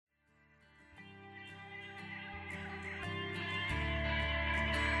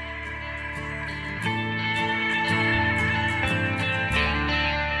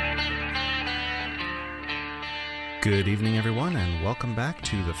Good evening, everyone, and welcome back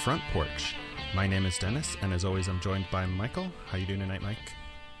to The Front Porch. My name is Dennis, and as always, I'm joined by Michael. How you doing tonight, Mike?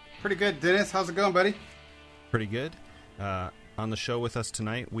 Pretty good, Dennis. How's it going, buddy? Pretty good. On the show with us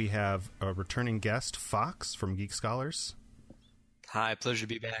tonight, we have a returning guest, Fox from Geek Scholars. Hi, pleasure to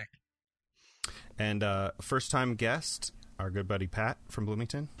be back. And first-time guest, our good buddy Pat from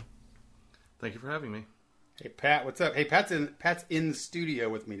Bloomington. Thank you for having me. Hey, Pat, what's up? Hey, Pat's in the studio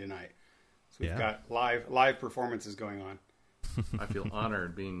with me tonight. So we've got live performances going on. I feel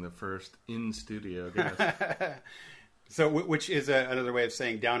honored being the first in-studio guest. So, which is another way of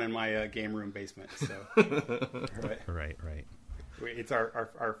saying down in my game room basement. So, Right. It's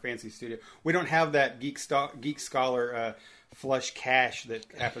our fancy studio. We don't have that Geek Scholar flush cash that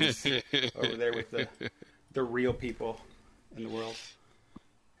happens over there with the real people in the world.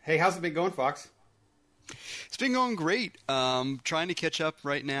 Hey, how's it been going, Fox? It's been going great. Trying to catch up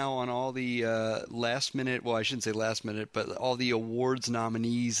right now on all the last minute, well, I shouldn't say last minute, but all the awards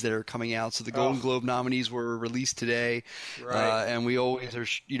nominees that are coming out. So the Golden Globe nominees were released today. Right. And we always are,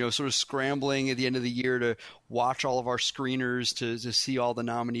 sort of scrambling at the end of the year to watch all of our screeners to see all the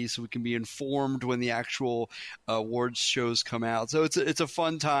nominees so we can be informed when the actual awards shows come out. So it's a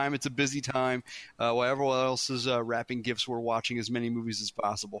fun time. It's a busy time. While everyone else is wrapping gifts, we're watching as many movies as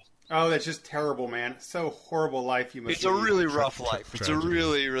possible. Oh, that's just terrible, man. So horrible life you must It's a lead. really rough life. It's a Tragedy.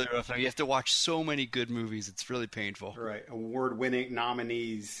 really, really rough life. You have to watch so many good movies. It's really painful. Right. Award-winning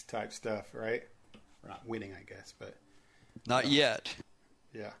nominees type stuff, right? We're not winning, I guess, but... Not yet.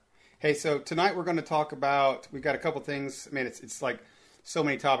 Yeah. Hey, so tonight we're going to talk about... We've got a couple things. I mean, it's like so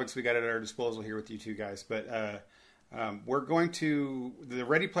many topics we got at our disposal here with you two guys. But we're going to... The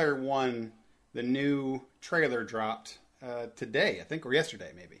Ready Player One, the new trailer dropped today, I think, or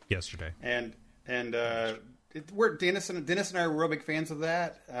yesterday, maybe. Yesterday. And we're Dennis and I are real big fans of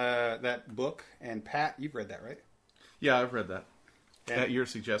that book. And Pat, you've read that, right? Yeah, I've read that. And, At your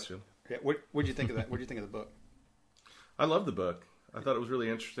suggestion. yeah, what'd you think of that? What'd you think of the book? I love the book. I thought it was really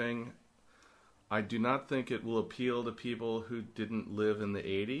interesting. I do not think it will appeal to people who didn't live in the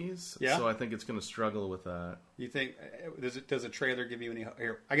 80s. Yeah? So I think it's going to struggle with that. You think does a trailer give you any?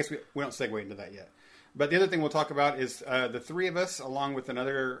 Here, I guess we don't segue into that yet. But the other thing we'll talk about is the three of us, along with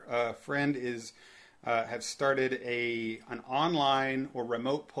another friend, have started an online or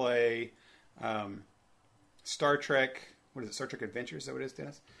remote play Star Trek. What is it? Star Trek Adventures? Is that what it is,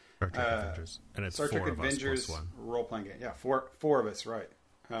 Dennis? Star Trek Adventures. And it's Star Trek 4 of us Adventures plus 1. role playing game. Yeah, four of us, right?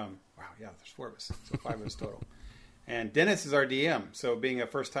 Wow, yeah, there's 4 of us, so 5 of us total. And Dennis is our DM. So being a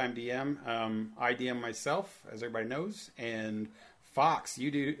first-time DM, I DM myself, as everybody knows, and Fox,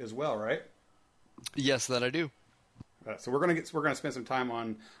 you do as well, right? Yes, that I do. So we're gonna spend some time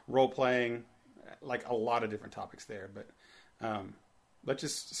on role playing, like a lot of different topics there. But let's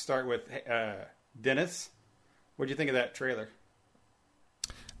just start with Dennis. What do you think of that trailer?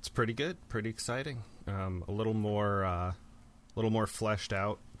 It's pretty good, pretty exciting. A little more fleshed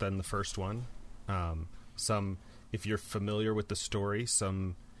out than the first one. If you're familiar with the story,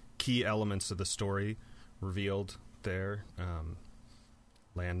 some key elements of the story revealed there.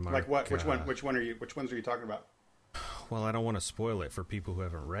 Landmark. Like what? Which ones are you talking about? Well, I don't want to spoil it for people who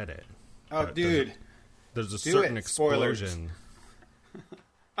haven't read it. Oh, dude. There's a certain explosion.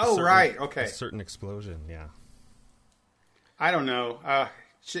 Right. Okay. A certain explosion, yeah. I don't know.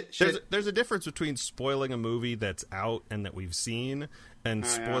 There's a difference between spoiling a movie that's out and that we've seen and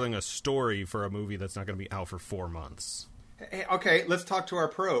spoiling a story for a movie that's not going to be out for 4 months. Hey, okay, let's talk to our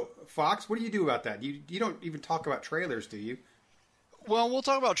pro. Fox, what do you do about that? You don't even talk about trailers, do you? Well, we'll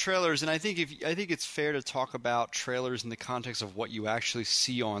talk about trailers, and I think it's fair to talk about trailers in the context of what you actually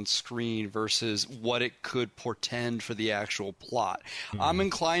see on screen versus what it could portend for the actual plot. Mm-hmm. I'm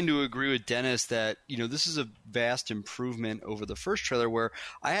inclined to agree with Dennis that this is a vast improvement over the first trailer, where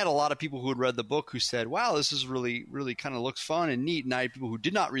I had a lot of people who had read the book who said, "Wow, this is really, really kind of looks fun and neat," and I had people who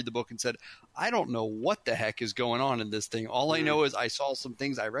did not read the book and said, "I don't know what the heck is going on in this thing. All I know is I saw some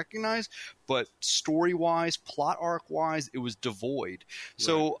things I recognize, but story-wise, plot arc-wise, it was devoid."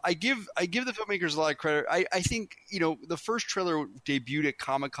 So I give the filmmakers a lot of credit. I think the first trailer debuted at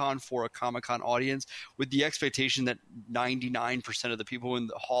Comic-Con for a Comic-Con audience with the expectation that 99% of the people in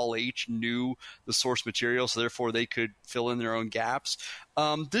the Hall H knew the source material, so therefore they could fill in their own gaps.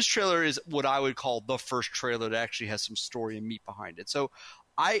 This trailer is what I would call the first trailer that actually has some story and meat behind it. So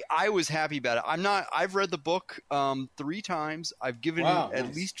I was happy about it. I've read the book 3 times. I've given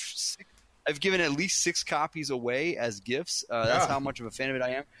at least 6 copies away as gifts. That's how much of a fan of it I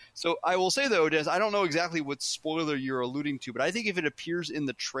am. So I will say, though, Des, I don't know exactly what spoiler you're alluding to, but I think if it appears in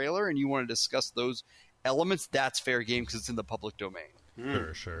the trailer and you want to discuss those elements, that's fair game because it's in the public domain.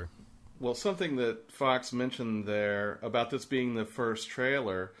 Sure. Well, something that Fox mentioned there about this being the first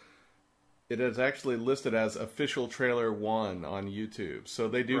trailer, it is actually listed as official trailer 1 on YouTube. So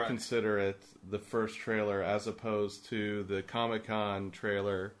they do consider it the first trailer as opposed to the Comic-Con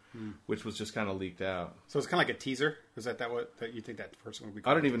trailer, which was just kind of leaked out. So it's kind of like a teaser? Is that what that you think that first one would be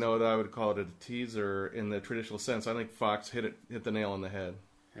called? I don't even know that I would call it a teaser in the traditional sense. I think Fox hit the nail on the head.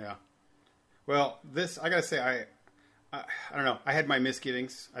 Yeah. Well, this, I got to say, I don't know. I had my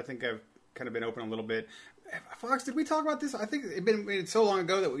misgivings. I think I've kind of been open a little bit. Fox, did we talk about this? I think it's so long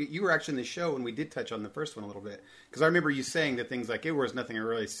ago that you were actually in the show when we did touch on the first one a little bit. Because I remember you saying that things like, it was nothing I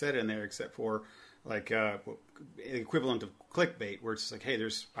really said in there except for like equivalent of clickbait, where it's like, hey,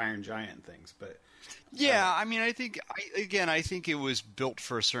 there's Iron Giant things. But yeah, I mean, I think it was built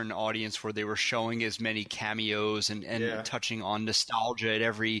for a certain audience where they were showing as many cameos and touching on nostalgia at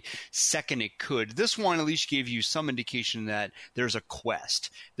every second it could. This one at least gave you some indication that there's a quest,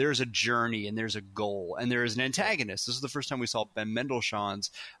 there's a journey, and there's a goal, and there is an antagonist. This is the first time we saw Ben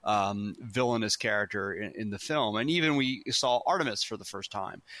Mendelsohn's villainous character in the film, and even we saw Artemis for the first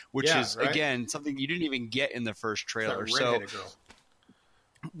time, which is, again, something you didn't even get in the first trailer. So girl.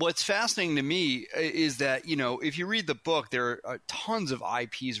 What's fascinating to me is that, if you read the book, there are tons of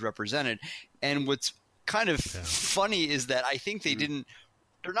IPs represented. And what's kind of funny is that I think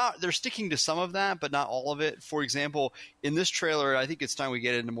they're sticking to some of that, but not all of it. For example, in this trailer, I think it's time we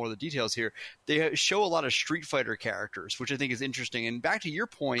get into more of the details here. They show a lot of Street Fighter characters, which I think is interesting. And back to your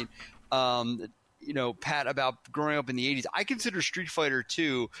point, Pat, about growing up in the 80s, I consider Street Fighter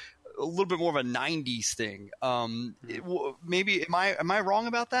 2 a little bit more of a 90s thing. Maybe am I wrong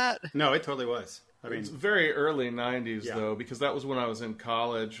about that? No, it totally was. I mean, it's very early 90s though, because that was when I was in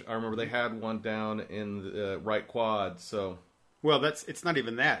college. I remember they had one down in the right quad. So, well, it's not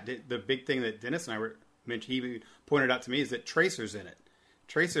even that. The big thing that Dennis and I mentioned, he pointed out to me, is that Tracer's in it.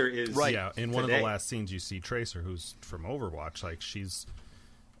 Tracer is right. Yeah, in one of the last scenes, you see Tracer, who's from Overwatch. Like, she's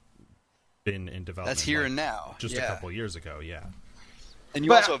been in development. That's here and now. Just a couple years ago. Yeah. And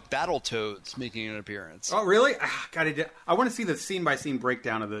you also have Battletoads making an appearance. Oh, really? God, I want to see the scene-by-scene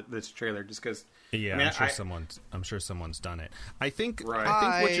breakdown of this trailer, just because. Yeah, I'm sure someone's done it. I think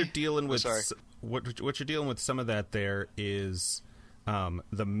what you're dealing with, what you're dealing with, some of that there is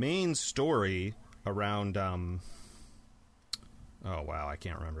the main story around. Oh wow, I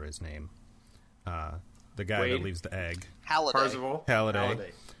can't remember his name. The guy that leaves the egg,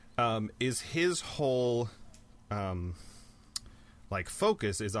 Halliday. Is his whole. Like,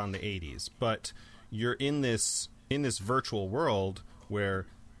 focus is on the 80s, but you're in this virtual world where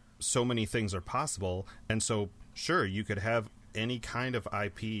so many things are possible, and so sure, you could have any kind of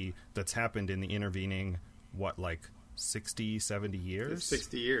IP that's happened in the intervening 60, 70 years?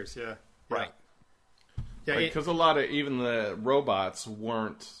 60 years, yeah. Right. Yeah, because a lot of even the robots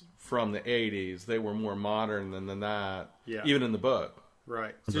weren't from the 80s; they were more modern than that. Yeah. Even in the book.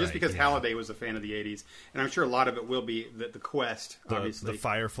 Right. So just because Halliday was a fan of the 80s, and I'm sure a lot of it will be the quest, obviously. The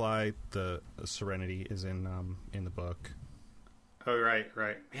Firefly, the Serenity is in the book. Oh, right.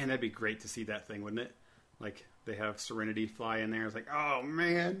 Man, that'd be great to see that thing, wouldn't it? Like, they have Serenity fly in there. It's like, oh,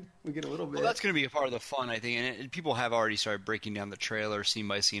 man, we get a little bit. Well, that's going to be a part of the fun, I think. And people have already started breaking down the trailer scene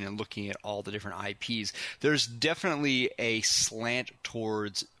by scene and looking at all the different IPs. There's definitely a slant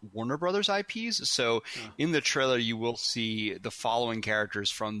towards Warner Brothers IPs. So in the trailer, you will see the following characters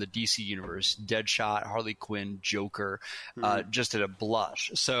from the DC universe: Deadshot, Harley Quinn, Joker, just at a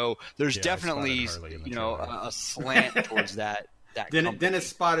blush. So there's definitely a slant towards that. Dennis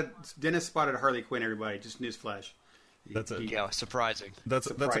spotted Harley Quinn. Everybody, just newsflash. Surprising. That's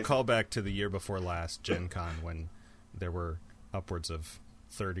a callback to the year before last, Gen Con, when there were upwards of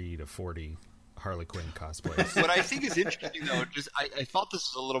 30 to 40 Harley Quinn cosplays. What I think is interesting, though, I thought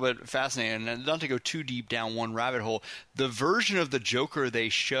this was a little bit fascinating, and not to go too deep down one rabbit hole, the version of the Joker they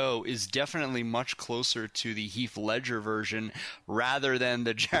show is definitely much closer to the Heath Ledger version rather than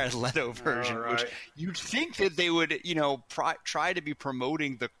the Jared Leto version, which you'd think that they would, try to be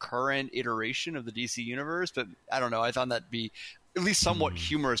promoting the current iteration of the DC universe, but I don't know. I thought that'd be at least somewhat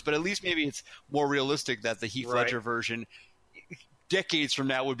humorous, but at least maybe it's more realistic that the Heath Ledger version decades from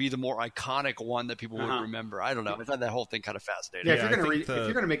now would be the more iconic one that people would remember. I don't know. I find that whole thing kind of fascinating. Yeah, if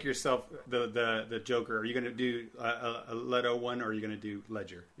you're going to make yourself the Joker, are you going to do a Leto one, or are you going to do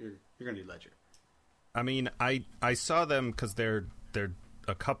Ledger? You're going to do Ledger. I mean, I saw them because they're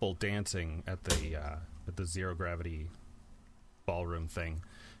a couple dancing at the Zero Gravity ballroom thing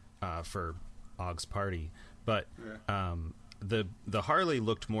for Og's party, but the Harley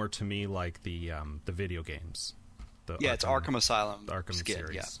looked more to me like the video games. It's Arkham Asylum. The Arkham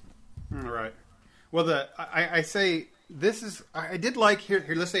series. Yeah. All right. Well, I say this is I did like here.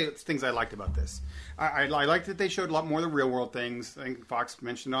 Let's say it's things I liked about this. I liked that they showed a lot more of the real world things. I think Fox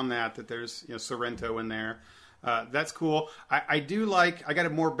mentioned on that there's Sorrento in there. That's cool. I do like. I got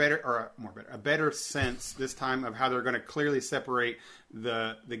a better sense this time of how they're going to clearly separate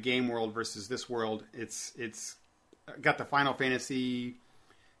the game world versus this world. It's got the Final Fantasy.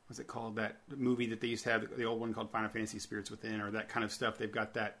 What's it called? That movie that they used to have, the old one called Final Fantasy Spirits Within, or that kind of stuff. They've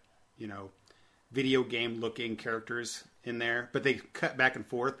got that video game looking characters in there, but they cut back and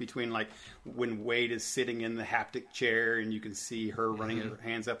forth between like when Wade is sitting in the haptic chair and you can see her running her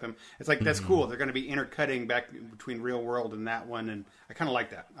hands up him. It's like, that's cool. They're going to be intercutting back between real world and that one. And I kind of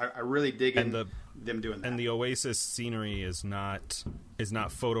like that. I really dig in them doing that. And the Oasis scenery is not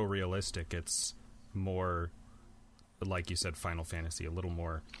photorealistic. It's more, like you said, Final Fantasy, a little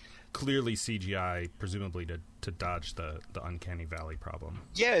more clearly CGI, presumably to dodge the uncanny valley problem.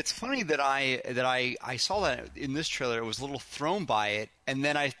 Yeah, it's funny that I saw that in this trailer. I was a little thrown by it, and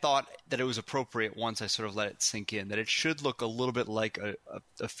then I thought that it was appropriate once I sort of let it sink in, that it should look a little bit like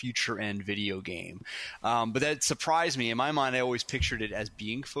a future end video game. But that surprised me. In my mind, I always pictured it as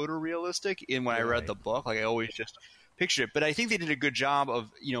being photorealistic. When I read the book, like I always just picture it. But I think they did a good job of,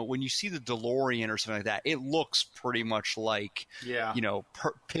 when you see the DeLorean or something like that, it looks pretty much like,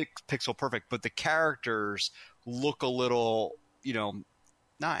 pixel perfect. But the characters look a little,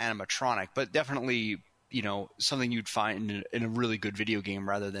 not animatronic, but definitely, something you'd find in a really good video game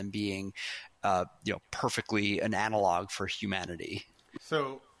rather than being, perfectly an analog for humanity.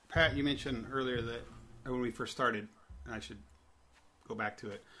 So, Pat, you mentioned earlier that when we first started, and I should go back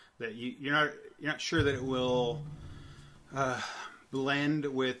to it, that you're not sure that it will blend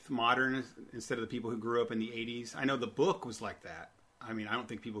with modern instead of the people who grew up in the 80s. I know the book was like that. I mean, I don't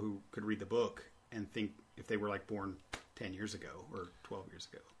think people who could read the book and think if they were like born 10 years ago or 12 years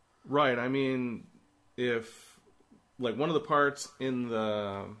ago. Right. I mean, if like one of the parts in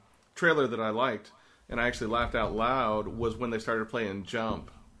the trailer that I liked and I actually laughed out loud was when they started playing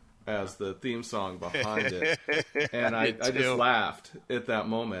Jump as the theme song behind it. And I just laughed at that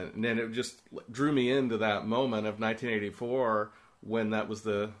moment. And then it just drew me into that moment of 1984 when that was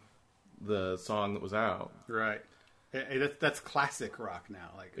the song that was out. Right. That's classic rock now.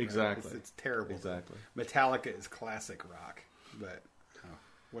 Like exactly. It's terrible. Exactly. Metallica is classic rock, but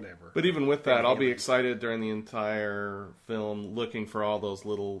whatever. But even with that, I'll be excited during the entire film looking for all those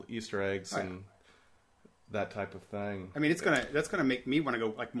little Easter eggs and that type of thing. I mean, that's gonna make me want to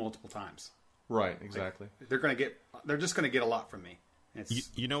go like multiple times. Right, exactly. Like, they're just gonna get a lot from me.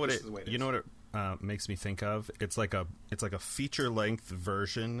 You know what it makes me think of? It's like a feature length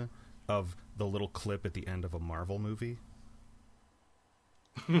version of the little clip at the end of a Marvel movie.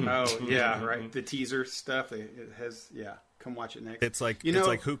 Oh yeah, right. The teaser stuff. It has Come watch it next. It's like it's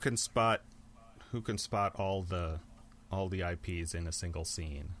like who can spot all the IPs in a single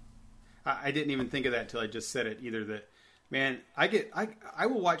scene. I didn't even think of that till I just said it. Either that, man, I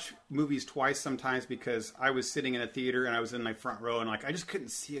will watch movies twice sometimes because I was sitting in a theater and I was in my front row and like I just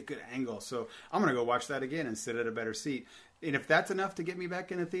couldn't see a good angle, so I'm gonna go watch that again and sit at a better seat. And if that's enough to get me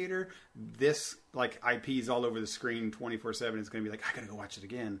back in the theater, this like IPs all over the screen 24/7 is gonna be like I gotta go watch it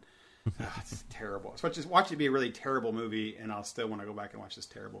again. It's terrible. So just watch it be a really terrible movie, and I'll still want to go back and watch this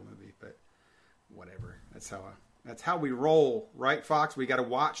terrible movie. But whatever. That's how we roll, right, Fox? We got to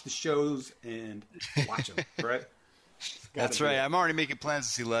watch the shows and watch them, right? That's right. I'm already making plans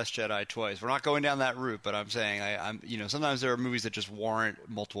to see Last Jedi twice. We're not going down that route, but I'm saying I'm sometimes there are movies that just warrant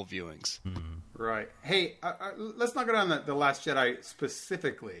multiple viewings. Mm-hmm. Right. Hey, let's not go down the Last Jedi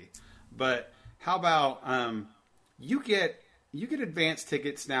specifically, but how about you get advance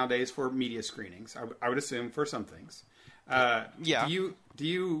tickets nowadays for media screenings? I would assume for some things. Yeah.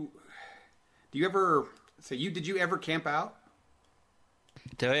 Do you ever? So did you ever camp out?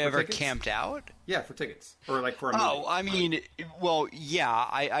 Did I ever camped out? Yeah, for tickets or like for a movie. Oh, I mean, well, yeah.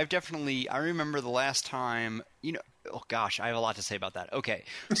 I've definitely. I remember the last time. Oh gosh, I have a lot to say about that. Okay,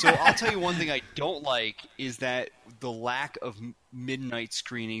 so I'll tell you one thing I don't like is that the lack of midnight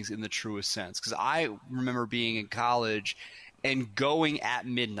screenings in the truest sense. Because I remember being in college and going at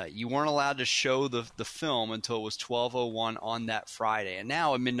midnight. You weren't allowed to show the film until it was 12:01 on that Friday. And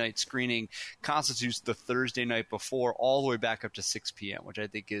now a midnight screening constitutes the Thursday night before all the way back up to 6 p.m., which I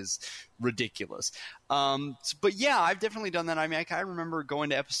think is ridiculous. But yeah, I've definitely done that. I mean, I remember going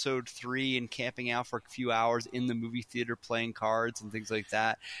to episode 3 and camping out for a few hours in the movie theater playing cards and things like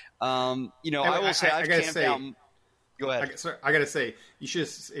that. I will say I've camped out. Go ahead. I got to say,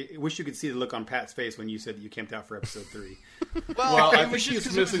 I wish you could see the look on Pat's face when you said that you camped out for episode 3. Well, I think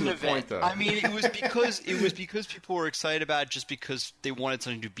he's missing the point, though. I mean, it was because people were excited about it just because they wanted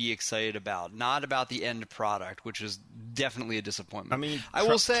something to be excited about, not about the end product, which is definitely a disappointment. I mean, I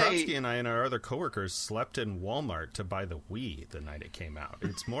will say, Trotsky and I and our other coworkers slept in Walmart to buy the Wii the night it came out.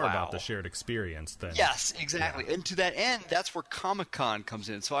 It's more about the shared experience than yes, exactly. Yeah. And to that end, that's where Comic-Con comes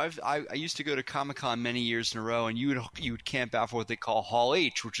in. So I used to go to Comic-Con many years in a row, and you would camp out for what they call Hall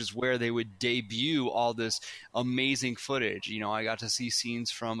H, which is where they would debut all this amazing footage. You know, I got to see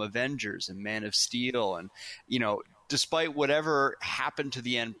scenes from Avengers and Man of Steel, and despite whatever happened to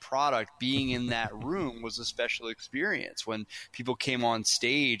the end product, being in that room was a special experience when people came on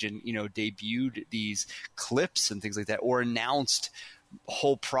stage and debuted these clips and things like that, or announced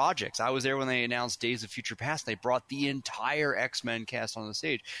whole projects. I was there when they announced Days of Future Past. They brought the entire X-Men cast on the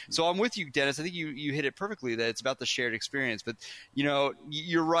stage. So I'm with you, Dennis. I think you hit it perfectly, that it's about the shared experience. But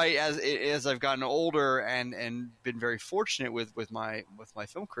you're right. As I've gotten older and been very fortunate with my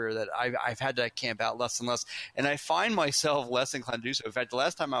film career, that I've had to camp out less and less, and I find myself less inclined to do so. In fact, the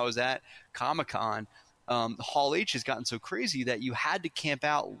last time I was at Comic-Con, Hall H has gotten so crazy that you had to camp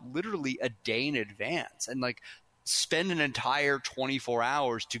out literally a day in advance, and spend an entire 24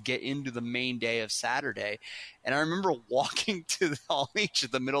 hours to get into the main day of Saturday. And I remember walking to the Hall H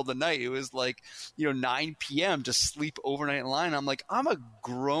at the middle of the night. It was 9 p.m. to sleep overnight in line. I'm like, I'm a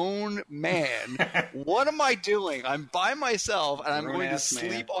grown man. What am I doing? I'm by myself, and I'm going to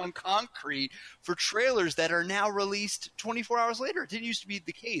sleep on concrete for trailers that are now released 24 hours later. It didn't used to be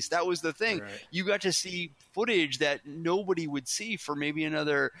the case. That was the thing. Right. You got to see footage that nobody would see for maybe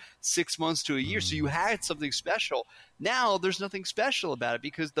another 6 months to a year. So you had something special. Now there's nothing special about it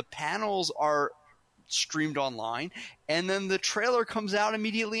because the panels are streamed online, and then the trailer comes out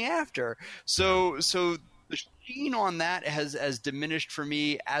immediately after. So the sheen on that has diminished for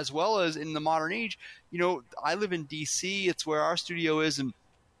me, as well as in the modern age. I live in DC. It's where our studio is, and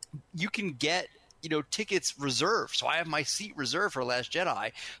you can get tickets reserved. So I have my seat reserved for Last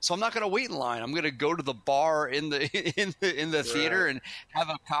Jedi. So I'm not going to wait in line. I'm going to go to the bar in the theater and have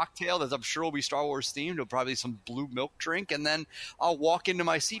a cocktail that I'm sure will be Star Wars themed. It'll probably be some blue milk drink, and then I'll walk into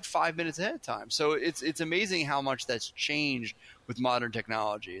my seat 5 minutes ahead of time. So it's amazing how much that's changed with modern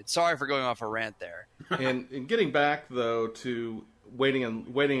technology. Sorry for going off a rant there. And getting back though to waiting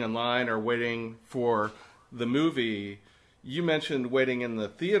in line or waiting for the movie. You mentioned waiting in the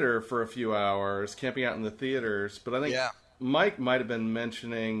theater for a few hours, camping out in the theaters, but I think Mike might have been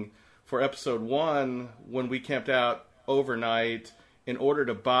mentioning for episode 1 when we camped out overnight in order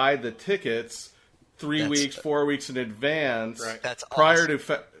to buy the tickets 4 weeks in advance, right. That's prior awesome.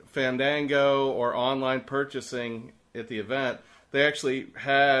 to Fandango or online purchasing at the event. They actually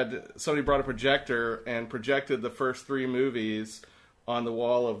had somebody brought a projector and projected the first 3 movies on the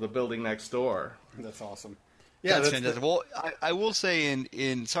wall of the building next door. That's awesome. Yeah, that's fantastic. Well, I will say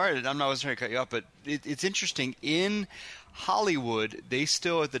in sorry, I'm not trying to cut you off, but it's interesting. In Hollywood, they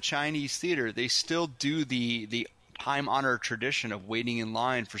still, at the Chinese theater, they still do the time-honored tradition of waiting in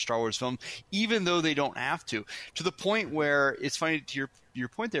line for Star Wars films, even though they don't have to the point where it's funny, to your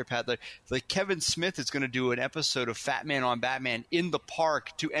point there, Pat, like Kevin Smith is going to do an episode of Fat Man on Batman in the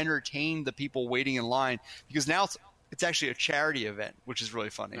park to entertain the people waiting in line, because now it's actually a charity event, which is really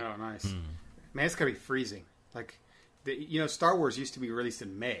funny. Oh, nice. Man, it's going to be freezing. Star Wars used to be released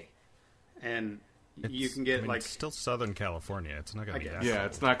in May, and you can get it's still Southern California. It's not going to be that cold.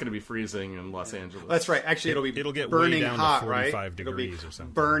 It's not going to be freezing in Los Angeles. That's right. Actually, it'll get burning way down hot, to 45 right? degrees it'll be or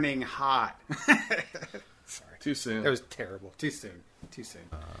something. Burning hot. Sorry, too soon. That was terrible. Too soon.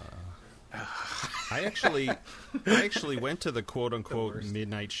 I actually went to the quote unquote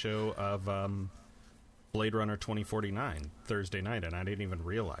midnight show of Blade Runner 2049 Thursday night, and I didn't even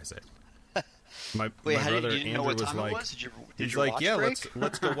realize it. My brother Andrew was like, he's like, yeah,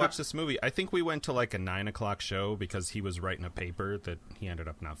 let's go watch this movie. I think we went to a 9 o'clock show because he was writing a paper that he ended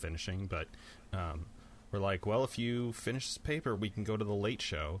up not finishing. But we're like, well, if you finish this paper, we can go to the late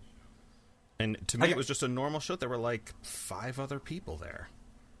show. And to me, it was just a normal show. There were 5 other people there.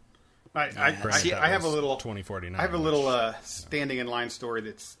 I have a little 2049. I have a little standing in line story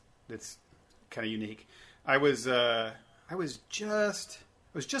that's kind of unique. I was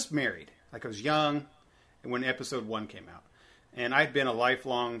just married. I was young when episode 1 came out, and I'd been a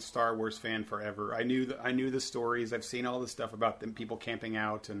lifelong Star Wars fan forever. I knew the stories. I've seen all the stuff about them, people camping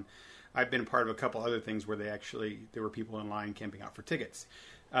out, and I've been a part of a couple other things where there were people in line camping out for tickets.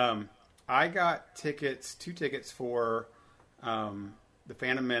 I got 2 tickets for the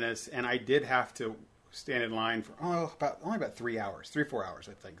Phantom Menace, and I did have to stand in line for only about 3 hours, 3-4 hours,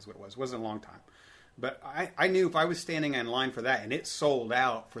 I think is what it was. It wasn't a long time. But I knew if I was standing in line for that and it sold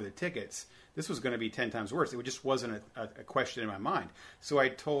out for the tickets, this was going to be 10 times worse. It just wasn't a question in my mind. So I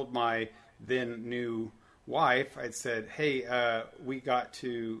told my then new wife, I'd said, hey, we got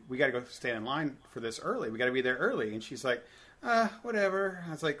to go stand in line for this early. We got to be there early. And she's like, whatever.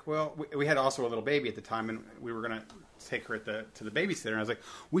 I was like, well, we had also a little baby at the time, and we were going to take her to the babysitter. And I was like,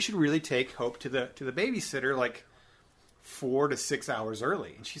 we should really take Hope to the babysitter like 4 to 6 hours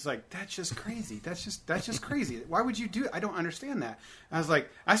early. And she's like, that's just crazy. That's just crazy. Why would you do it? I don't understand that. And I was like,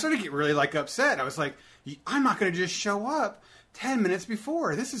 I started to get really like upset. I was like, I'm not going to just show up 10 minutes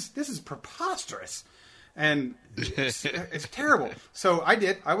before. This is preposterous. And it's terrible. So I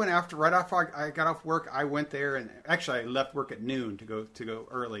did. I went right after I got off work. I went there, and actually I left work at noon to go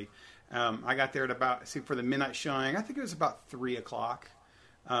early. I got there at for the midnight showing. I think it was about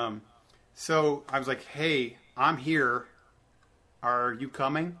 3:00. So I was like, hey, I'm here. Are you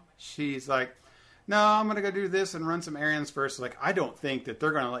coming? She's like, no, I'm going to go do this and run some errands first. Like, I don't think that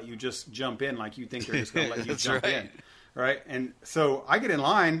they're going to let you just jump in like you think they're just going to let you jump in. Right. And so I get in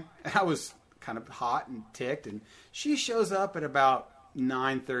line, and I was kind of hot and ticked, and she shows up at about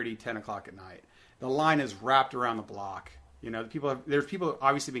 9:30, 10 o'clock at night. The line is wrapped around the block. You know, there's people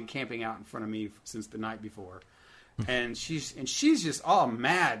obviously been camping out in front of me since the night before. And she's just all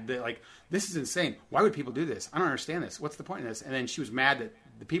mad that, like, this is insane. Why would people do this? I don't understand this. What's the point of this? And then she was mad that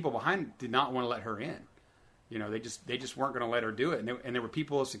the people behind did not want to let her in. You know, they just weren't going to let her do it. And there were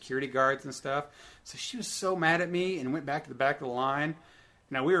people, security guards and stuff. So she was so mad at me and went back to the back of the line.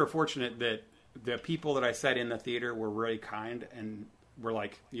 Now, we were fortunate that the people that I sat in the theater were really kind and were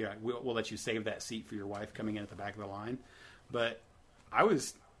like, yeah, we'll let you save that seat for your wife coming in at the back of the line. But I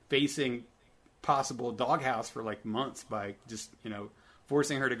was facing possible doghouse for like months by just,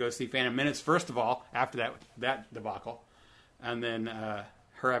 forcing her to go see Phantom Menace, first of all, after that debacle. And then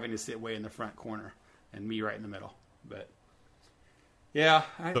her having to sit way in the front corner and me right in the middle. But yeah,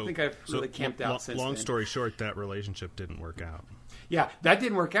 I think I've really camped out since then. Long story short, that relationship didn't work out. Yeah, that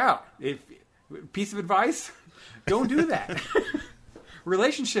didn't work out. Piece of advice, don't do that.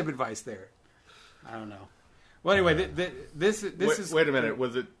 Relationship advice there. I don't know. Well, anyway, this is... Wait a minute.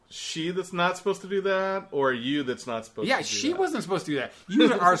 Was it she that's not supposed to do that, or you that's not supposed to do that? Yeah, she wasn't supposed to do that.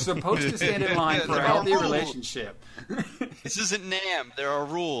 You are supposed to stand in line for a healthy relationship. This isn't NAM. There are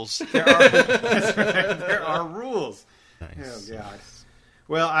rules. There are rules. Nice. Oh, God.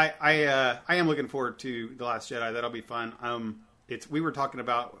 Well, I am looking forward to The Last Jedi. That'll be fun. We were talking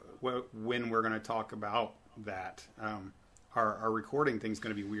about when we're going to talk about that. Our recording thing's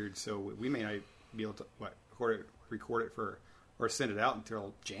going to be weird, so we may not be able to record it or send it out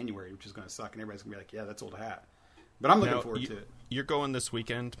until January, which is going to suck, and everybody's going to be like, yeah, that's old hat. But I'm looking forward to it. You're going this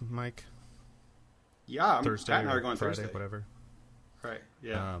weekend, Mike? Yeah, Thursday Pat and I are going Friday, Thursday. whatever. Right,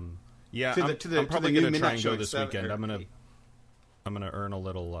 yeah. I'm probably going to try and go this weekend. I'm going to earn a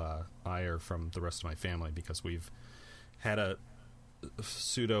little ire from the rest of my family because we've had a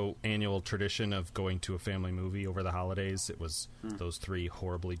pseudo-annual tradition of going to a family movie over the holidays. It was those 3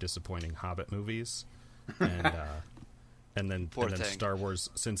 horribly disappointing Hobbit movies. And then Star Wars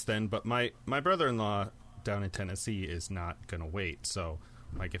since then. But my brother-in-law down in Tennessee is not going to wait. So,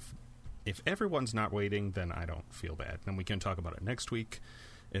 like, if everyone's not waiting, then I don't feel bad. And we can talk about it next week.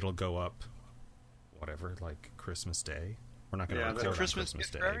 It'll go up, whatever, like Christmas Day. We're not going to record on Christmas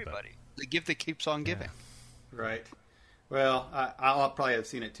gift Day. For everybody. The gift that keeps on giving. Right. Well, I'll probably have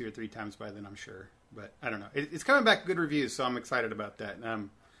seen it 2 or 3 times by then, I'm sure. But I don't know. It's coming back good reviews, so I'm excited about that.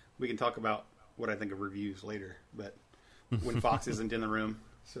 We can talk about what I think of reviews later, but when Fox isn't in the room.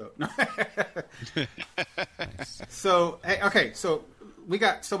 So, Nice. So okay. So we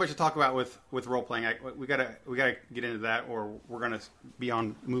got so much to talk about with role playing. We gotta get into that, or we're gonna be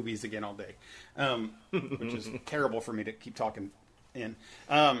on movies again all day, which is terrible for me to keep talking in.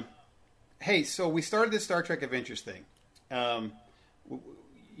 Hey, so we started this Star Trek Adventures thing.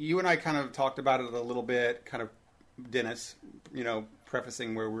 You and I kind of talked about it a little bit, kind of Dennis,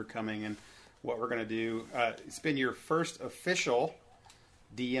 prefacing where we're coming and what we're going to do. It's been your first official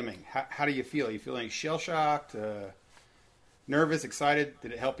DMing. How do you feel? Are you feeling shell-shocked, nervous, excited?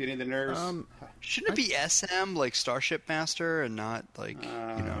 Did it help you any of the nerves? Shouldn't it be SM, like Starship Master, and not like,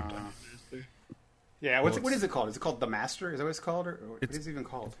 Dungeon Master? Yeah, what is it called? Is it called The Master? Is that what it's called? Or what is it even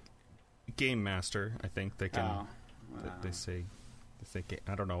called? Game Master, I think they can... They say,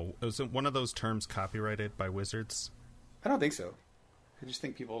 I don't know. Was it one of those terms copyrighted by Wizards? I don't think so. I just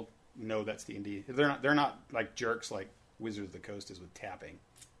think people know that's D&D. They're not like jerks like Wizards of the Coast is with tapping.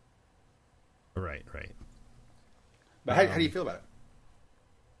 Right. But how do you feel about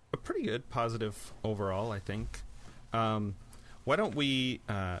it? Pretty good, positive overall, I think. Why don't we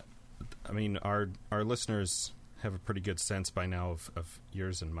I mean, our listeners have a pretty good sense by now of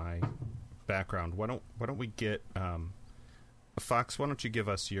yours and my background. Why don't we get Fox? Why don't you give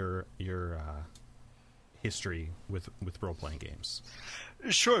us your history with role playing games?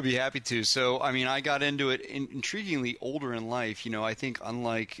 Sure, I'd be happy to. So, I mean, I got into it intriguingly older in life. I think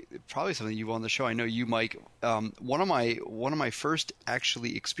unlike probably something you've on the show, I know you, Mike. One of my first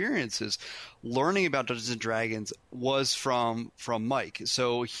actually experiences learning about Dungeons and Dragons was from Mike.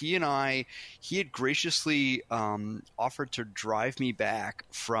 So he had graciously offered to drive me back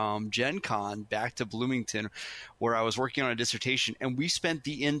from Gen Con back to Bloomington, where I was working on a dissertation, and we spent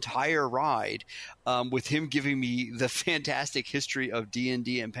the entire ride with him giving me the fantastic history of D&D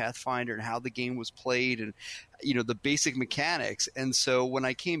and Pathfinder and how the game was played and the basic mechanics. And so when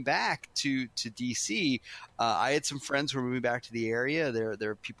I came back to DC, I had some friends who were moving back to the area.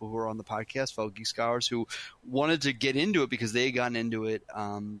 There are people who are on the podcast, fellow Geek Scholars, who wanted to get into it because they had gotten into it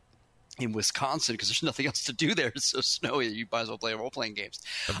in Wisconsin because there's nothing else to do there. It's so snowy that you might as well play role-playing games.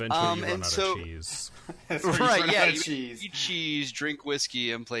 Eventually you run out of cheese. Right, yeah. You eat cheese, drink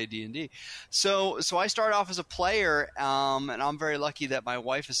whiskey, and play D&D. So I started off as a player, and I'm very lucky that my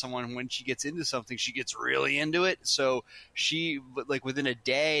wife is someone, when she gets into something, she gets really into it. So she, like within a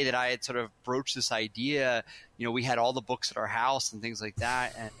day that I had sort of broached this idea, we had all the books at our house and things like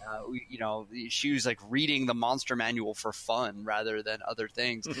that. And, she was like reading the monster manual for fun rather than other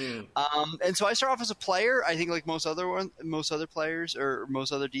things. Mm-hmm. And so I started off as a player, I think like most other players or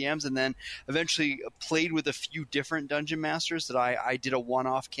most other DMs, and then eventually played with a few different dungeon masters that I did a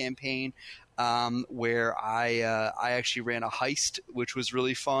one-off campaign where I actually ran a heist, which was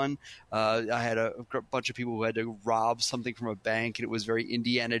really fun. I had a bunch of people who had to rob something from a bank, and it was very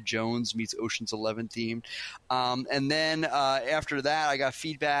Indiana Jones meets Ocean's 11 themed. And then after that, I got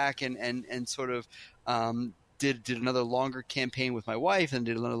feedback and sort of did another longer campaign with my wife, and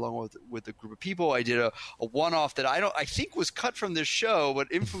did another long one with a group of people. I did a one-off that I think was cut from this show,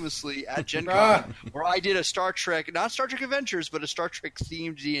 but infamously at Gen Con, where I did a Star Trek, not Star Trek Adventures, but a Star Trek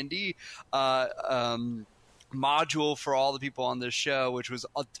themed D&D module for all the people on this show, which was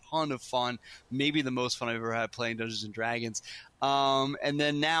a ton of fun, maybe the most fun I've ever had playing Dungeons and Dragons. And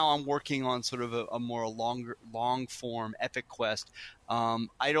then now I'm working on sort of a more long form epic quest. I'm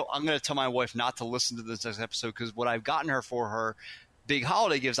going to tell my wife not to listen to this next episode, because what I've gotten her for her big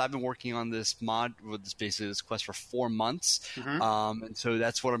holiday gifts, I've been working on this this quest for 4 months. Mm-hmm. And so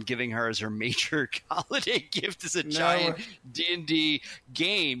that's what I'm giving her as her major holiday gift, is a giant D&D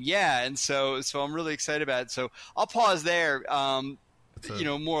game. Yeah. And so I'm really excited about it. So I'll pause there.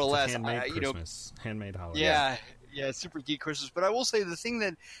 More or less, handmade Christmas, handmade holiday. Yeah. Yeah, super geek Christmas. But I will say the thing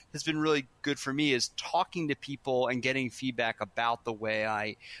that has been really good for me is talking to people and getting feedback about the way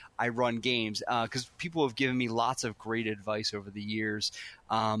I run games, because people have given me lots of great advice over the years.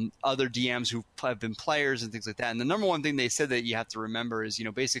 Other DMs who have been players and things like that. And the number one thing they said that you have to remember is,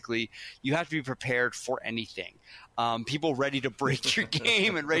 basically you have to be prepared for anything. People ready to break your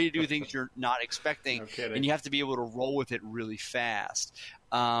game and ready to do things you're not expecting. No, and you have to be able to roll with it really fast.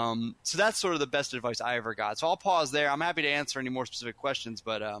 So that's sort of the best advice I ever got. So I'll pause there. I'm happy to answer any more specific questions,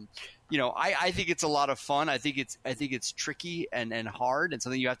 but I think it's a lot of fun. I think it's tricky and hard, and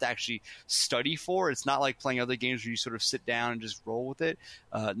something you have to actually study for. It's not like playing other games where you sort of sit down and just roll with it.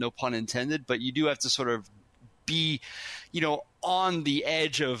 No pun intended, but you do have to sort of be, on the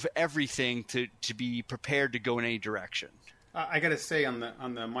edge of everything to be prepared to go in any direction. I got to say, on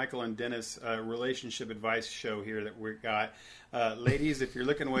the Michael and Dennis relationship advice show here that we got, ladies, if you're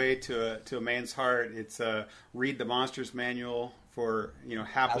looking away to a man's heart, it's read the Monsters Manual for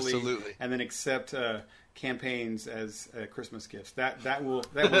happily, absolutely, and then accept campaigns as Christmas gifts. That will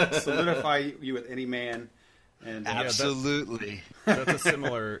solidify you with any man. And absolutely, that's a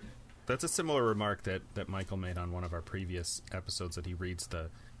similar. That's a similar remark that Michael made on one of our previous episodes, that he reads the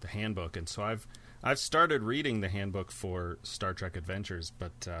handbook. And so I've started reading the handbook for Star Trek Adventures,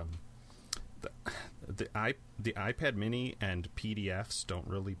 but the iPad Mini and PDFs don't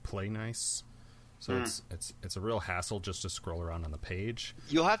really play nice. So it's a real hassle just to scroll around on the page.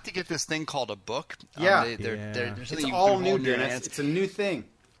 You'll have to get this thing called a book. It's all new, Dennis. It's a new thing.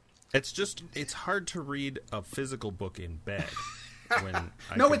 It's hard to read a physical book in bed.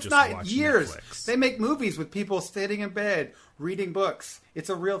 No, it's not. Years. Netflix. They make movies with people sitting in bed reading books. It's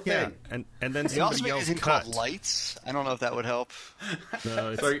a real thing. Yeah, and then they also make this thing called Lights. I don't know if that would help.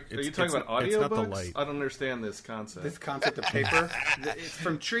 No, are you talking about audiobooks? I don't understand this concept. This concept of paper? It's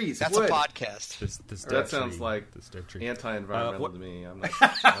from trees. That's wood. a podcast. That sounds like anti-environmental to me. I'm not.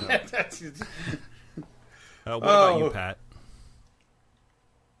 What about you, Pat?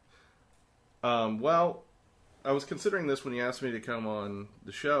 Well, I was considering this when you asked me to come on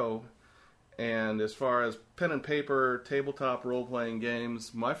the show, And as far as pen and paper, tabletop role-playing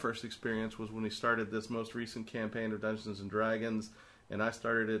games, my first experience was when we started this most recent campaign of Dungeons and Dragons, and I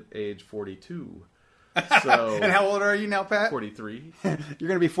started at age 42. So, and how old are you now, Pat? 43. You're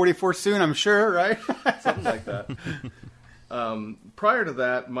going to be 44 soon, I'm sure, right? Something like that. Prior to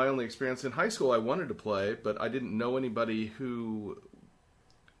that, my only experience in high school, I wanted to play, but I didn't know anybody who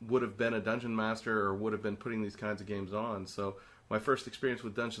would have been a dungeon master or would have been putting these kinds of games on. So my first experience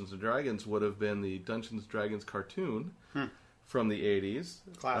with Dungeons and Dragons would have been the Dungeons and Dragons cartoon from the 80s,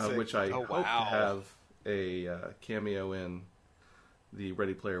 which I hope to have a cameo in the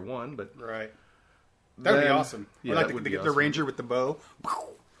Ready Player One. But right, that would be awesome. Yeah, like the ranger with the bow.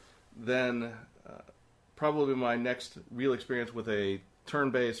 Then probably my next real experience with a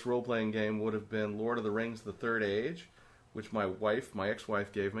turn-based role-playing game would have been Lord of the Rings: The Third Age, which my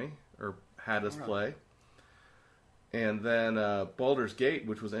ex-wife gave me, or had us play. And then Baldur's Gate,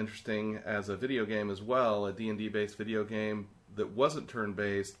 which was interesting as a video game as well, a D&D-based video game that wasn't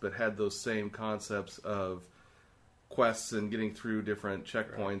turn-based, but had those same concepts of quests and getting through different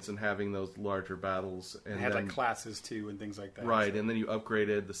checkpoints and having those larger battles. And had like classes, too, and things like that. Right, and then you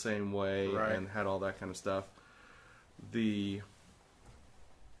upgraded the same way and had all that kind of stuff. The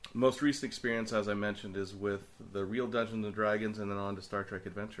most recent experience, as I mentioned, is with the real Dungeons and Dragons, and then on to Star Trek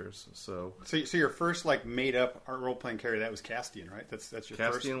Adventures. So your first like made up role playing character, that was Castian, right? That's your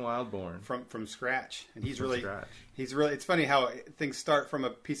Castian Wildborn from scratch, and he's really. It's funny how things start from a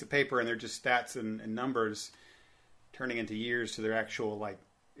piece of paper and they're just stats and numbers, turning into years to their actual like.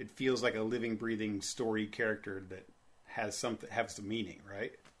 It feels like a living, breathing story character that has some meaning,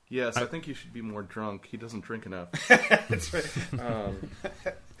 right? Yes, I think he should be more drunk. He doesn't drink enough. That's right.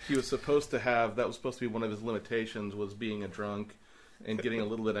 He was supposed to have, that was supposed to be one of his limitations, was being a drunk and getting a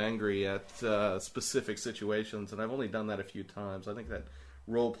little bit angry at specific situations. And I've only done that a few times. I think that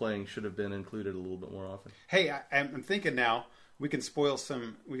role-playing should have been included a little bit more often. Hey, I'm thinking now we can spoil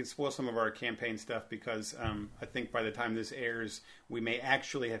some of our campaign stuff because I think by the time this airs, we may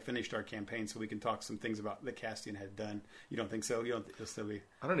actually have finished our campaign, so we can talk some things about that Castian had done. You don't think so? You'll still be.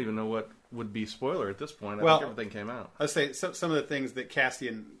 I don't even know what would be spoiler at this point. I think everything came out. I'll say some of the things that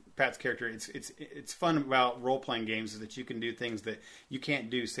Castian, Pat's character, it's fun about role playing games is that you can do things that you can't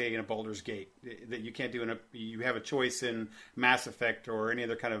do, say, in a Baldur's Gate, that you can't do you have a choice in Mass Effect or any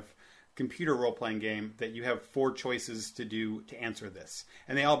other kind of computer role-playing game that you have 4 choices to do to answer this,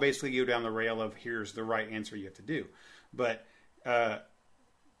 and they all basically go down the rail of here's the right answer you have to do. But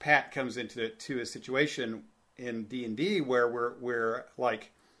Pat comes into a situation in D&D where we're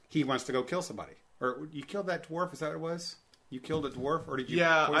like he wants to go kill somebody, or you killed that dwarf. Is that what it was? You killed a dwarf, or did you?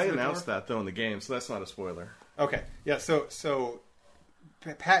 Yeah, I announced that though in the game, so that's not a spoiler. Okay, yeah. So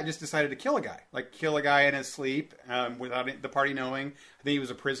Pat just decided to kill a guy in his sleep without the party knowing. I think he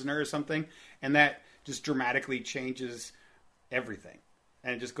was a prisoner or something, and that just dramatically changes everything,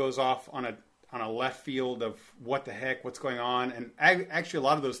 and it just goes off on a left field of what the heck, what's going on. And actually, a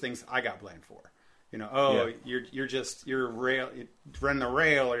lot of those things I got blamed for. You're running the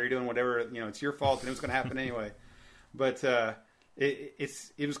rail, or you're doing whatever. It's your fault, and it was going to happen anyway. But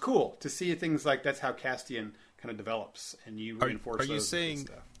it was cool to see things like that's how Castian kind of develops, and you reinforce those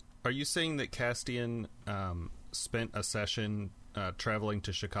stuff. Are you saying that Castian spent a session traveling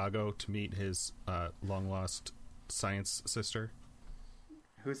to Chicago to meet his long-lost science sister?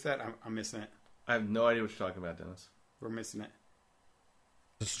 Who's that? I'm missing it. I have no idea what you're talking about, Dennis. We're missing it.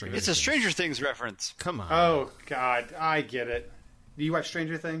 It's a Stranger Things reference. Come on. Oh, God. I get it. Do you watch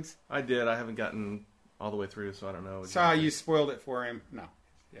Stranger Things? I did. I haven't gotten all the way through, so I don't know. So you spoiled it for him. No.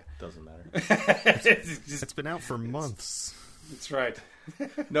 Yeah. Doesn't matter. It's been out for months. That's right.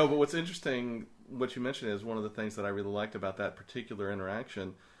 No, but what's interesting, what you mentioned is one of the things that I really liked about that particular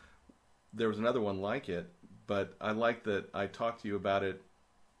interaction. There was another one like it, but I like that I talked to you about it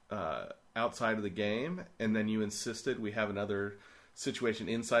outside of the game, and then you insisted we have another situation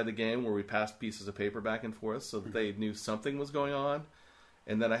inside the game where we passed pieces of paper back and forth so that they knew something was going on,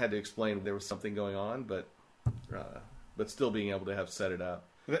 and then I had to explain there was something going on, but still being able to have set it up.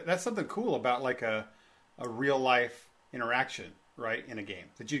 That's something cool about like a real life interaction, right, in a game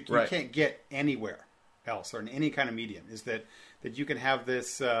that you can't get anywhere else or in any kind of medium. Is that you can have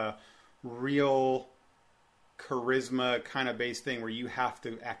this real charisma kind of based thing where you have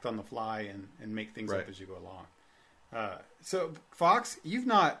to act on the fly and make things up as you go along. So Fox, you've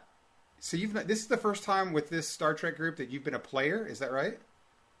not. This is the first time with this Star Trek group that you've been a player. Is that right?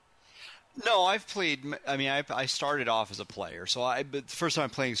 No, I've played. I mean, I started off as a player, but the first time I'm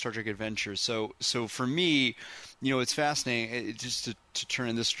playing Star Trek Adventures. So for me, it's fascinating. Just to turn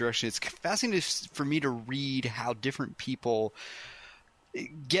in this direction, it's fascinating for me to read how different people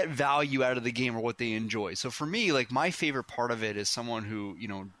get value out of the game or what they enjoy. So for me, like my favorite part of it is someone who,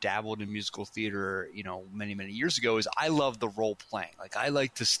 dabbled in musical theater, many, many years ago is I love the role playing. Like I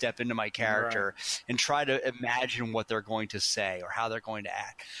like to step into my character and try to imagine what they're going to say or how they're going to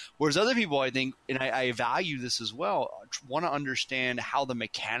act. Whereas other people, I think, and I value this as well, want to understand how the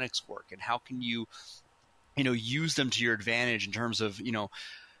mechanics work and how can you, use them to your advantage in terms of,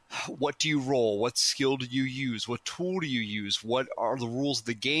 what do you roll? What skill do you use? What tool do you use? What are the rules of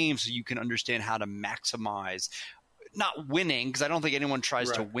the game so you can understand how to maximize, not winning, because I don't think anyone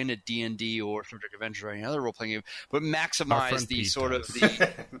tries to win at D&D or Star Trek Adventure or any other role-playing game, but maximize the sort of the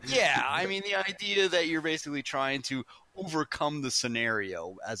 – yeah, I mean the idea that you're basically trying to overcome the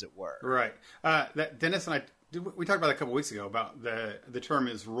scenario, as it were. Right. Dennis and I – we talked about it a couple weeks ago about the term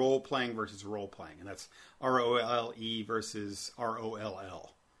is role-playing versus role-playing, and that's R-O-L-E versus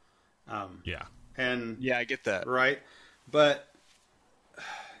R-O-L-L. Yeah. And yeah, I get that. Right. But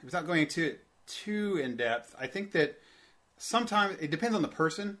without going into it too in depth, I think that sometimes it depends on the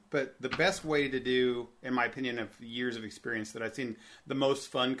person, but the best way to do, in my opinion, of years of experience that I've seen the most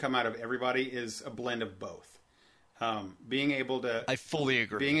fun come out of everybody is a blend of both. Being able to... I fully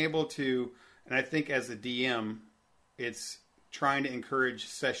agree. Being able to... And I think as a DM, it's trying to encourage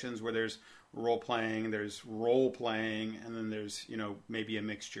sessions where there's role-playing, there's role-playing, and then there's, maybe a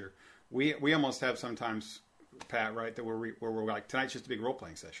mixture. We almost have sometimes, Pat, right, that where we're like, tonight's just a big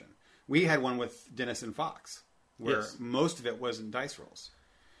role-playing session. We had one with Dennis and Fox, where most of it wasn't dice rolls.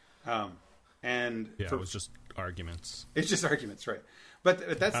 It was just arguments. It's just arguments, right.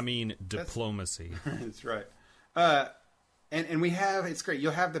 But that's... diplomacy. That's right. And we have, it's great.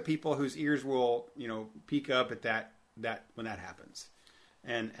 You'll have the people whose ears will, peak up at that when that happens.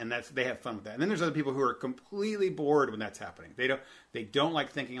 And they have fun with that. And then there's other people who are completely bored when that's happening. They don't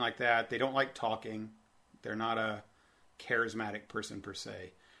like thinking like that. They don't like talking. They're not a charismatic person per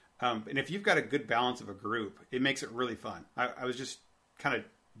se. And if you've got a good balance of a group, it makes it really fun. I was just kind of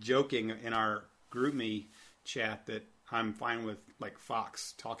joking in our GroupMe chat that I'm fine with like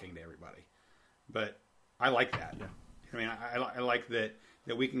Fox talking to everybody, but I like that. Yeah. I mean, I like that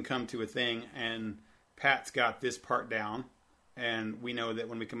we can come to a thing and Pat's got this part down, and we know that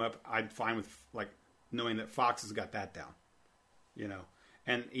when we come up, I'm fine with like knowing that Fox has got that down,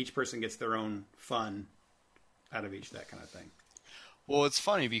 and each person gets their own fun out of each, that kind of thing. Well, it's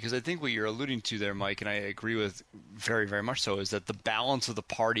funny because I think what you're alluding to there, Mike, and I agree with very, very much so, is that the balance of the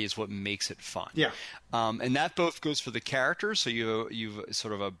party is what makes it fun. Yeah. And that both goes for the characters. So you've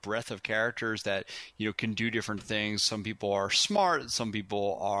sort of a breadth of characters that, can do different things. Some people are smart. Some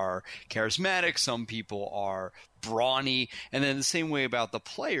people are charismatic. Some people are brawny. And then the same way about the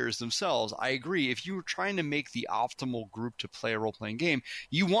players themselves, I agree. If you're trying to make the optimal group to play a role-playing game,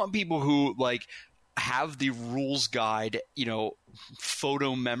 you want people who, like, have the rules guide,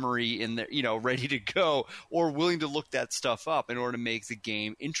 photo memory in there, ready to go, or willing to look that stuff up in order to make the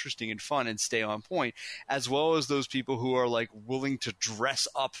game interesting and fun and stay on point, as well as those people who are like willing to dress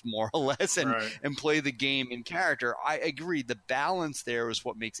up more or less and play the game in character. I agree. The balance there is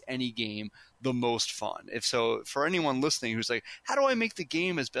what makes any game the most fun. If so, for anyone listening who's like, how do I make the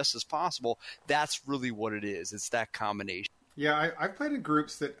game as best as possible? That's really what it is. It's that combination. Yeah. I've played in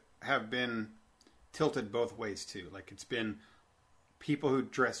groups that have been tilted both ways too. Like it's been people who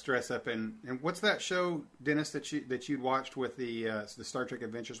dress up in, and what's that show, Dennis, that you'd watched with the Star Trek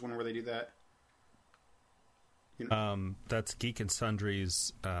Adventures one where they do that? That's Geek and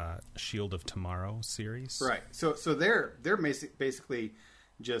Sundry's Shield of Tomorrow series. Right. So they're basically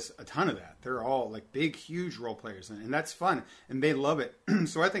just a ton of that. They're all like big, huge role players, and that's fun, and they love it.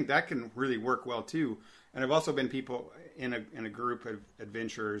 So I think that can really work well too. And I've also been people in a group of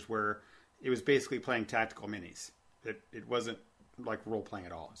adventurers where it was basically playing tactical minis. It wasn't like role playing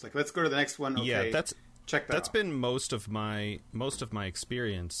at all. It's like, let's go to the next one. Okay, yeah, check that. That's off. Been most of my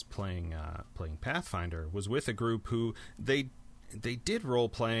experience playing Pathfinder was with a group who they did role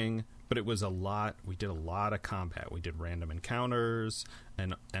playing, but it was a lot. We did a lot of combat. We did random encounters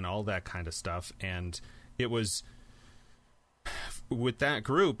and all that kind of stuff. And it was, with that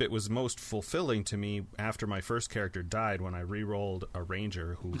group, it was most fulfilling to me after my first character died, when I re-rolled a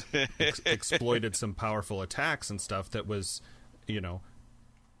ranger who exploited some powerful attacks and stuff that was,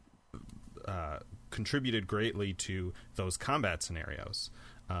 contributed greatly to those combat scenarios.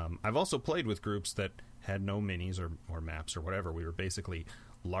 I've also played with groups that had no minis or maps or whatever. We were basically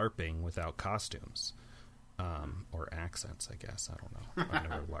LARPing without costumes, or accents, I guess. I don't know. I've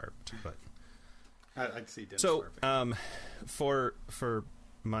never LARPed, but... I'd see Dennis so, LARPing. For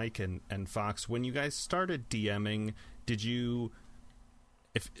Mike and Fox, when you guys started DMing, did you...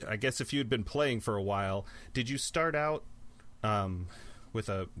 if you had been playing for a while, did you start out with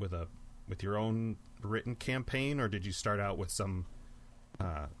your own written campaign, or did you start out with some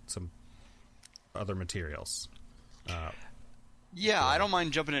other materials? Yeah, I don't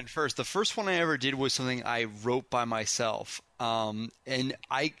mind jumping in first. The first one I ever did was something I wrote by myself, and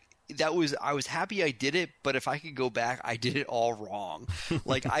I was happy I did it, but if I could go back, I did it all wrong.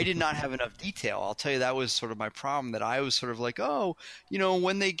 Like, I did not have enough detail. I'll tell you, that was sort of my problem, that I was sort of like, oh,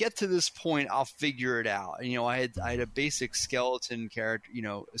 when they get to this point, I'll figure it out. And, I had a basic skeleton character,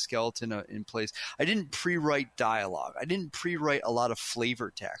 a skeleton in place. I didn't pre-write dialogue. I didn't pre-write a lot of flavor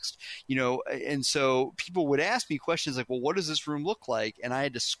text, and so people would ask me questions like, well, what does this room look like? And I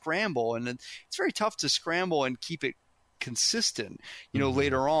had to scramble, and it's very tough to scramble and keep it consistent,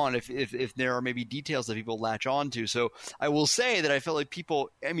 later on if there are maybe details that people latch on to. So I will say that I felt like people,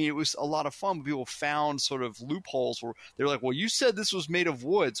 it was a lot of fun, but people found sort of loopholes where they're like, well, you said this was made of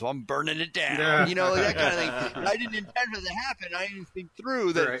wood, so I'm burning it down. Like that kind of thing. I didn't intend for that to happen. I didn't think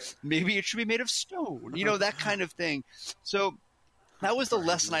through that maybe it should be made of stone, that kind of thing. So that was the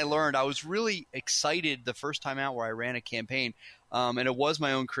lesson I learned. I was really excited the first time out where I ran a campaign, and it was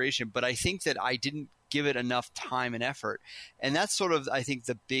my own creation, but I think that I didn't give it enough time and effort. And that's sort of, I think,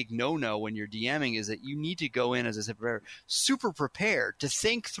 the big no-no when you're DMing, is that you need to go in, as I said, super prepared to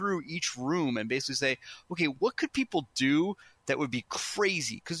think through each room and basically say, okay, what could people do that would be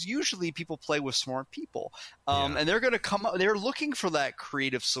crazy? Because usually people play with smart people, and they're going to come up, they're looking for that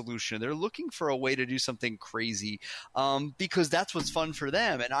creative solution. They're looking for a way to do something crazy, because that's what's fun for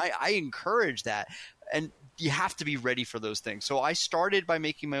them. And I encourage that. And you have to be ready for those things. So I started by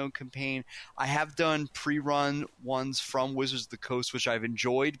making my own campaign. I have done pre-run ones from Wizards of the Coast, which I've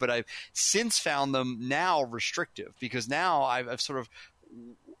enjoyed, but I've since found them now restrictive, because now I've sort of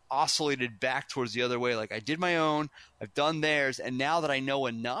oscillated back towards the other way. Like, I did my own, I've done theirs, and now that I know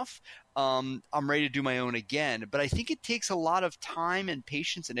enough, I'm ready to do my own again. But I think it takes a lot of time and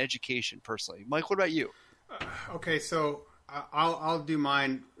patience and education, personally. Mike, what about you? Okay, so I'll do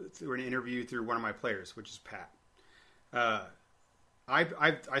mine through an interview through one of my players, which is Pat.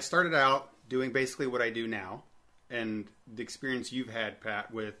 I started out doing basically what I do now, and the experience you've had,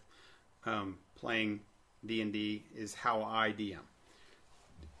 Pat, with playing D&D is how I DM.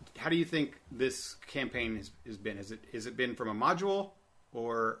 How do you think this campaign has been? Has it been from a module,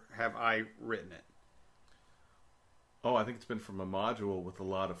 or have I written it? Oh, I think it's been from a module with a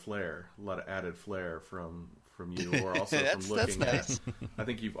lot of flair, a lot of added flair from you, or also from looking nice. at. I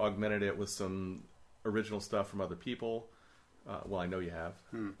think you've augmented it with some original stuff from other people. Well, I know you have,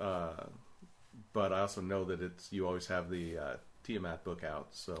 but I also know that you always have the Tiamat book out.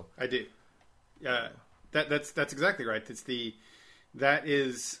 So I do. That's exactly right.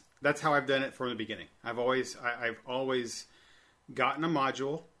 That's how I've done it from the beginning. I've always gotten a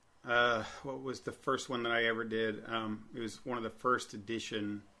module. What was the first one that I ever did? It was one of the first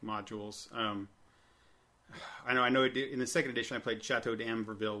edition modules. I know in the second edition I played Chateau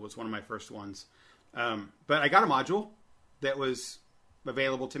d'Amberville, was one of my first ones. But I got a module that was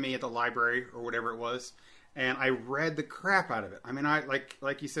available to me at the library or whatever it was, and I read the crap out of it. I mean, I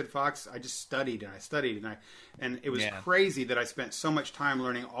like you said, Fox, I just studied and it was crazy that I spent so much time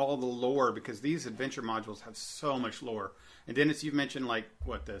learning all the lore, because these adventure modules have so much lore. And Dennis, you've mentioned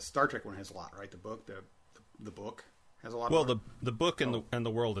the Star Trek one has a lot, right? The book has a lot. Well, the book and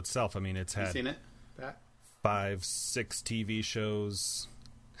the world itself. I mean, it's had. You seen it, Pat? 5, 6 TV shows,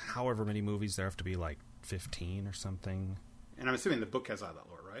 however many movies there have to be, 15 or something. And I'm assuming the book has all that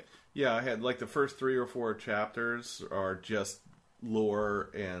lore, right? Yeah, I had the first 3 or 4 chapters are just lore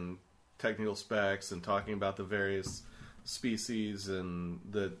and technical specs and talking about the various species and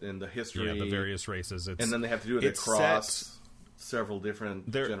the history. Yeah, the various races. And then they have to do it across several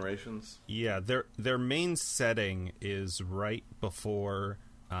different generations. Yeah, their main setting is right before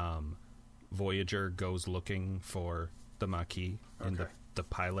Voyager goes looking for the Maquis in the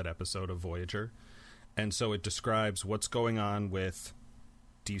pilot episode of Voyager. And so it describes what's going on with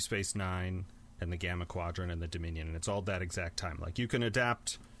Deep Space Nine and the Gamma Quadrant and the Dominion, and it's all that exact time. You can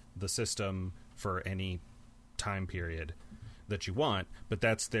adapt the system for any time period that you want, but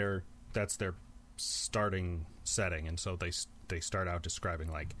that's their starting setting. And so they start out describing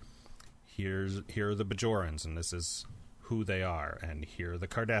here are the Bajorans, and this is who they are, and here are the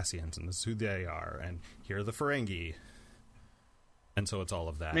Cardassians, and this is who they are, and here are the Ferengi. And so it's all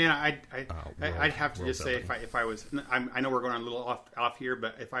of that. Man, I'd have to just say, if I was, I know we're going a little off here,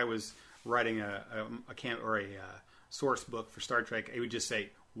 but if I was writing a source book for Star Trek, it would just say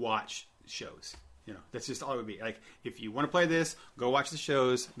watch shows. That's just all it would be. Like, if you want to play this, go watch the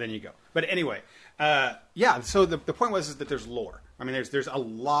shows, then you go. But anyway, so the point was is that there's lore. I mean, there's a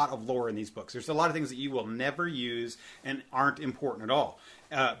lot of lore in these books. There's a lot of things that you will never use and aren't important at all.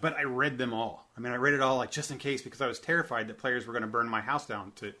 But I read them all. I mean, I read it all, like, just in case, because I was terrified that players were going to burn my house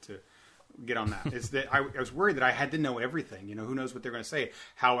down to get on that. Is that I was worried that I had to know everything. Who knows what they're going to say?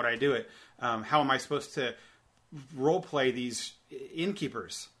 How would I do it? How am I supposed to role play these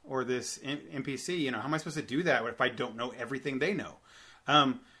innkeepers or this NPC? How am I supposed to do that if I don't know everything they know?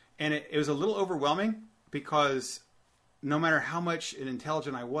 And it was a little overwhelming because no matter how much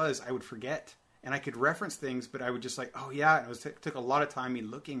intelligent I was, I would forget. And I could reference things, but I would just like, oh yeah, and it took a lot of time me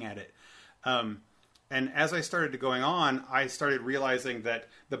looking at it. And as I started going on, I started realizing that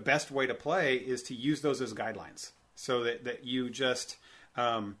the best way to play is to use those as guidelines. So that you just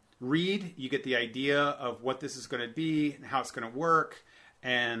read, you get the idea of what this is going to be and how it's going to work,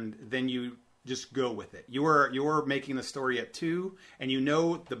 and then you just go with it. You're making the story at 2, and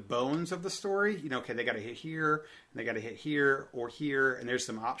the bones of the story. Okay, they got to hit here, and they got to hit here or here, and there's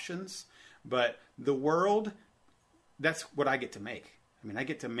some options. But the world, that's what I get to make. I mean, I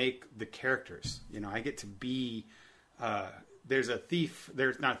get to make the characters. I get to be. There's a thief.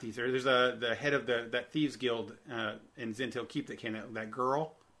 There's not a thief. There's the head of that thieves guild in Zintil Keep that came. That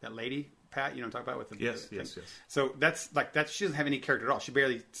girl, that lady, Pat. Talk about with the yes. So that's like that. She doesn't have any character at all. She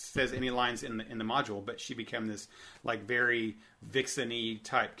barely says any lines in the module, but she became this like very vixen-y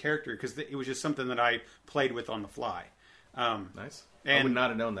type character because it was just something that I played with on the fly. Nice. And I would not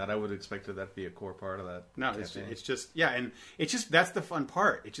have known that. I would have expected that to be a core part of that. No, it's just that's the fun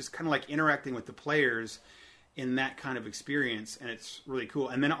part. It's just kind of like interacting with the players in that kind of experience, and it's really cool.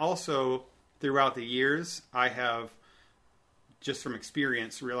 And then also throughout the years, I have just from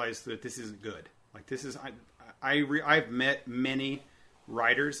experience realized that this isn't good. Like this is I've met many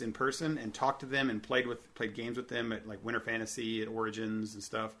writers in person and talked to them and played games with them at like Winter Fantasy, at Origins and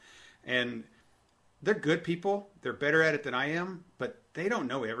stuff, and they're good people. They're better at it than I am, but they don't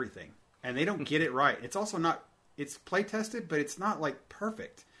know everything, and they don't get it right. It's also not. It's play tested, but it's not like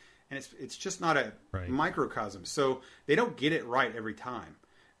perfect, and it's just not a microcosm. So they don't get it right every time,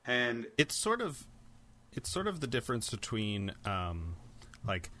 and it's sort of the difference between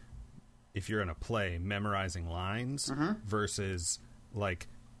like if you're in a play memorizing lines versus like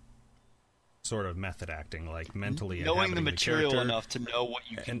sort of method acting, like mentally knowing the material character enough to know what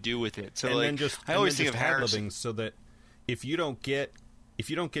you can do with it. So and like, then just I always think of Harrison, so that if you don't get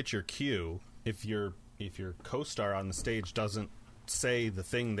your cue, if your co-star on the stage doesn't say the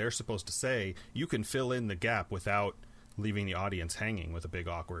thing they're supposed to say, you can fill in the gap without leaving the audience hanging with a big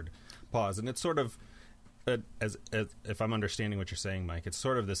awkward pause. And it's sort of as if I'm understanding what you're saying, Mike, it's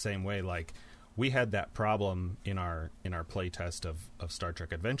sort of the same way. Like we had that problem in our play test of Star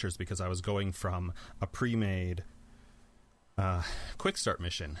Trek Adventures because I was going from a pre-made quick start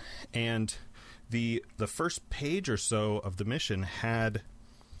mission, and the first page or so of the mission had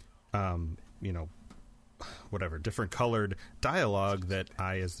different colored dialogue that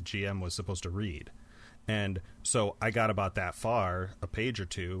I as the GM was supposed to read. And so I got about that far, a page or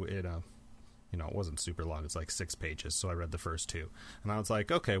two in a it wasn't super long. It's like 6 pages. So I read the first 2. And I was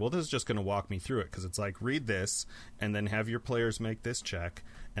like, okay, well, this is just going to walk me through it. Because it's like, read this, and then have your players make this check,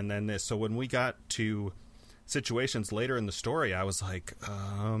 and then this. So when we got to situations later in the story, I was like,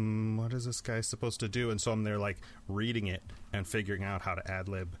 what is this guy supposed to do? And so I'm there, like, reading it and figuring out how to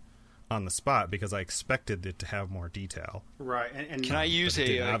ad-lib on the spot because I expected it to have more detail. Right. And can I use a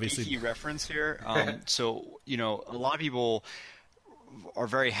geeky reference here? So, a lot of people are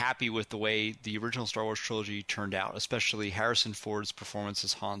very happy with the way the original Star Wars trilogy turned out, especially Harrison Ford's performance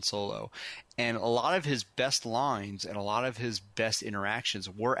as Han Solo. And a lot of his best lines and a lot of his best interactions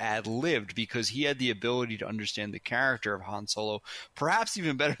were ad-libbed because he had the ability to understand the character of Han Solo, perhaps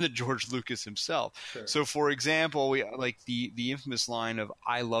even better than George Lucas himself. Sure. So, for example, we like the infamous line of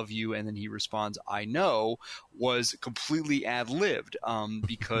 "I love you," and then he responds "I know," was completely ad-libbed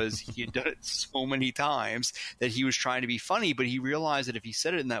because he had done it so many times that he was trying to be funny, but he realized that if he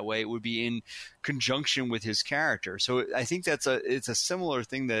said it in that way, it would be in conjunction with his character. So I think it's a similar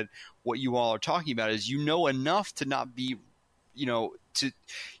thing that what you all are talking about is enough to not be, you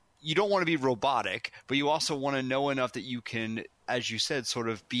don't want to be robotic, but you also want to know enough that you can, as you said, sort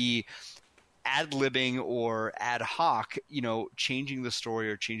of be ad-libbing or ad hoc, changing the story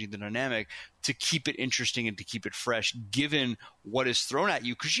or changing the dynamic to keep it interesting and to keep it fresh, given what is thrown at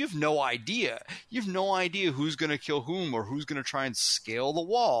you, because you have no idea. You have no idea who's going to kill whom or who's going to try and scale the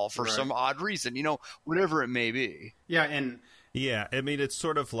wall for some odd reason, whatever it may be. Yeah, and yeah, I mean, it's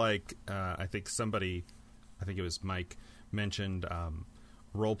sort of like I think it was Mike mentioned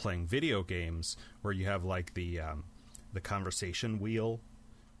role-playing video games where you have like the conversation wheel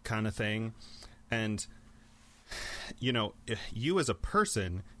kind of thing, and you as a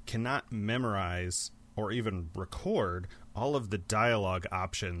person cannot memorize or even record all of the dialogue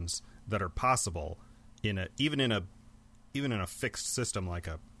options that are possible even in a fixed system like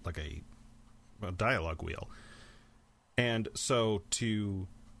a dialogue wheel. And so to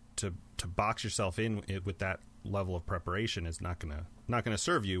box yourself in with that level of preparation is not gonna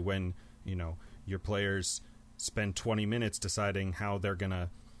serve you when your players spend 20 minutes deciding how they're gonna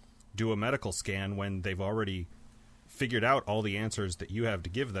do a medical scan when they've already figured out all the answers that you have to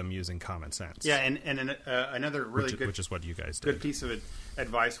give them using common sense. Yeah, and another really which is what you guys did. Good piece of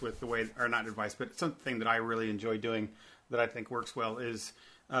advice with the way, or not advice, but something that I really enjoy doing that I think works well is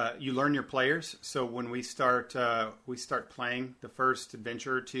you learn your players. So when we start playing, the first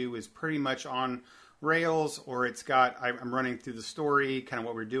adventure or two is pretty much on rails, or I'm running through the story, kind of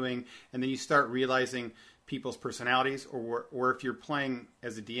what we're doing, and then you start realizing people's personalities, or if you're playing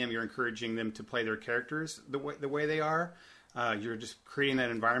as a DM, you're encouraging them to play their characters the way they are. You're just creating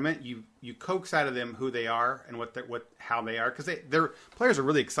that environment. You coax out of them who they are and how they are, because their players are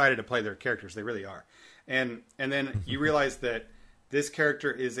really excited to play their characters. They really are, and then you realize that this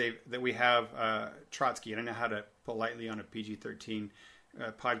character that we have Trotsky. I don't know how to politely on a PG-13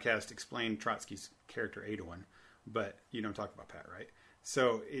 podcast explain Trotsky's character Adolin, but you don't talk about Pat, right?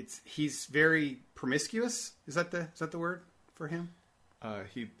 So he's very promiscuous. Is that the word for him?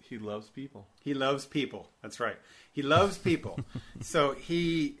 He loves people. He loves people. That's right. He loves people. So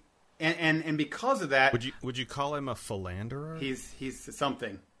he and because of that, would you call him a philanderer? He's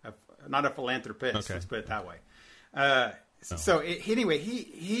something, not a philanthropist. Okay. Let's put it that way. So anyway,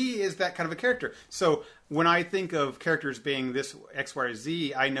 he is that kind of a character. So when I think of characters being this X, Y, or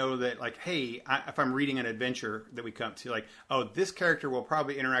Z, I know that like, hey, if I'm reading an adventure that we come to, like, oh, this character will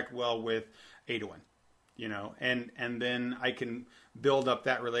probably interact well with Adolin, and then I can build up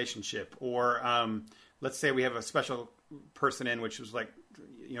that relationship. Or let's say we have a special person in, which was like,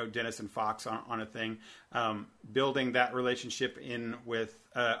 Dennis and Fox on a thing, building that relationship in with,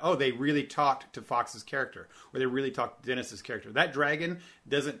 they really talked to Fox's character, or they really talked to Dennis's character. That dragon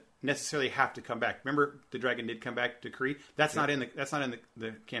doesn't necessarily have to come back. Remember, the dragon did come back to Kree. That's not in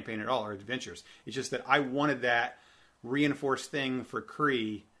the campaign at all, or adventures. It's just that I wanted that reinforced thing for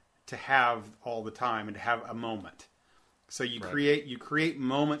Kree to have all the time and to have a moment. So you create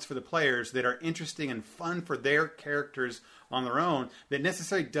moments for the players that are interesting and fun for their characters on their own, that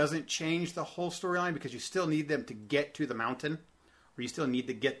necessarily doesn't change the whole storyline, because you still need them to get to the mountain, or you still need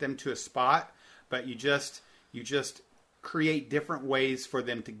to get them to a spot, but you just create different ways for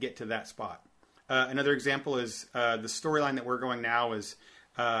them to get to that spot. Another example is the storyline that we're going now is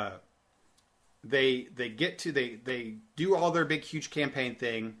they do all their big huge campaign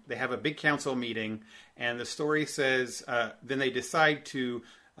thing. They have a big council meeting, and the story says then they decide to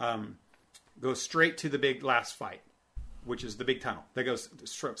go straight to the big last fight, which is the big tunnel that goes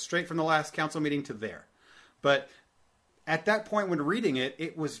straight from the last council meeting to there. But at that point when reading it,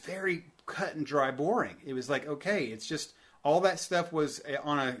 it was very cut and dry boring. It was like, okay, it's just all that stuff was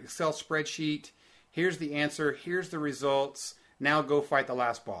on an Excel spreadsheet. Here's the answer. Here's the results. Now go fight the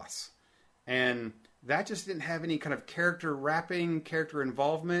last boss. And that just didn't have any kind of character wrapping, character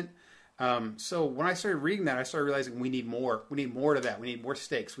involvement. So when I started reading that, I started realizing we need more. We need more to that. We need more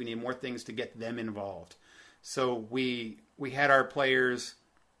stakes. We need more things to get them involved. So we had our players,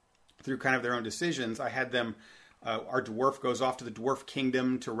 through kind of their own decisions, I had them, our dwarf goes off to the dwarf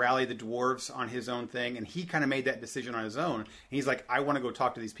kingdom to rally the dwarves on his own thing, and he kind of made that decision on his own. And he's like, I want to go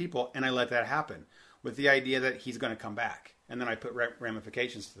talk to these people, and I let that happen with the idea that he's going to come back. And then I put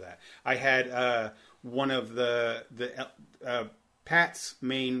ramifications to that. I had one of the Pat's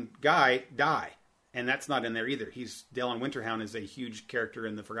main guy die, and that's not in there either. Dalen Winterhound is a huge character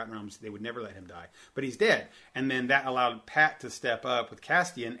in the Forgotten Realms. They would never let him die, but he's dead. And then that allowed Pat to step up with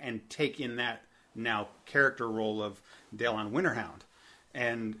Castian and take in that now character role of Dalen Winterhound.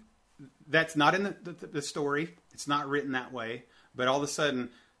 And that's not in the story. It's not written that way. But all of a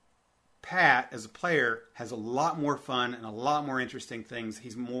sudden, Pat, as a player, has a lot more fun and a lot more interesting things.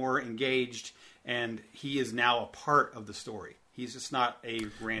 He's more engaged, and he is now a part of the story. He's just not a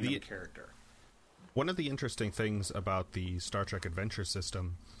random character. One of the interesting things about the Star Trek Adventure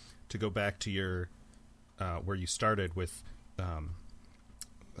system, to go back to your where you started with the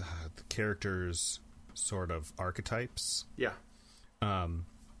characters' sort of archetypes,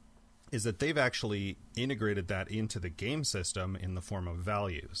 is that they've actually integrated that into the game system in the form of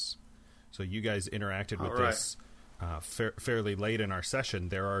values. So you guys interacted with this fairly late in our session.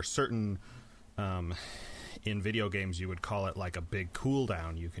 There are certain in video games you would call it like a big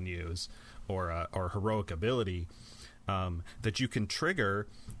cooldown you can use, or heroic ability that you can trigger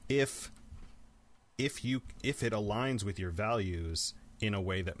if it aligns with your values in a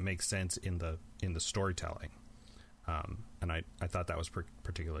way that makes sense in the storytelling. And I thought that was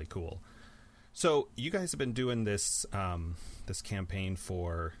particularly cool. So you guys have been doing this this campaign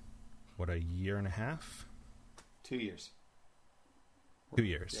for what, a year and a half? 2 years. 2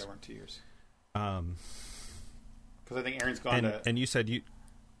 years. Yeah, we're in 2 years. Because I think Aaron's gone and you said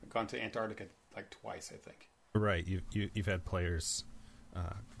gone to Antarctica like twice, I think. Right. You've had players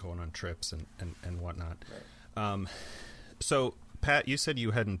going on trips and whatnot. Right. So Pat, you said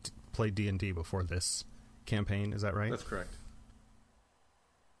you hadn't played D&D before this campaign. Is that right? That's correct.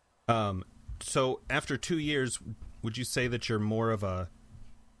 So after 2 years, would you say that you're more of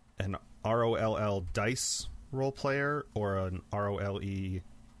an ROLL dice role player or an ROLE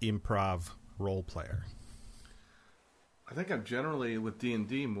improv role player? I think I'm generally with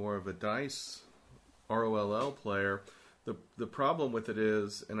D&D more of a dice ROLL player. The problem with it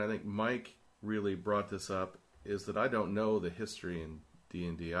is, and I think Mike really brought this up, is that I don't know the history in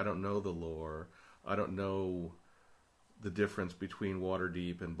D&D. I don't know the lore. I don't know the difference between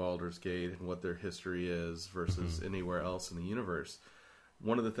Waterdeep and Baldur's Gate and what their history is versus anywhere else in the universe.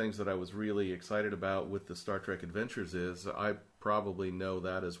 One of the things that I was really excited about with the Star Trek Adventures is I probably know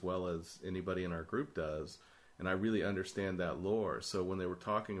that as well as anybody in our group does, and I really understand that lore. So when they were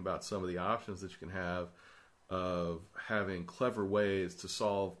talking about some of the options that you can have of having clever ways to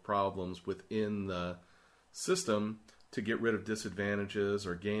solve problems within the system to get rid of disadvantages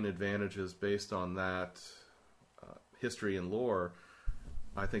or gain advantages based on that history and lore,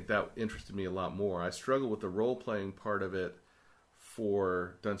 I think that interested me a lot more. I struggle with the role-playing part of it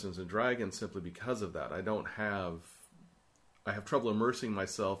for Dungeons and Dragons simply because of that. I have trouble immersing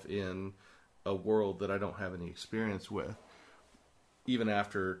myself in a world that I don't have any experience with, even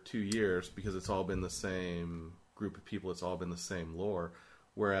after 2 years, because it's all been the same group of people, it's all been the same lore.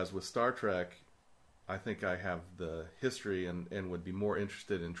 Whereas with Star Trek, I think I have the history and would be more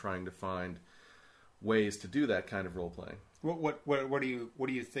interested in trying to find ways to do that kind of role playing. What are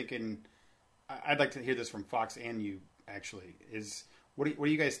you thinking? I'd like to hear this from Fox and you. Actually, is what are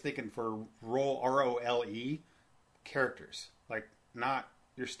you guys thinking for ROLE characters? Like, not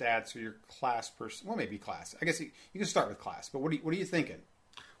your stats or your class person. Well, maybe class. I guess you can start with class. But what are you thinking?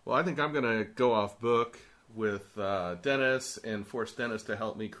 Well, I think I'm going to go off book with Dennis and force Dennis to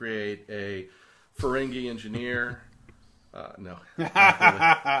help me create a Ferengi engineer. No. We're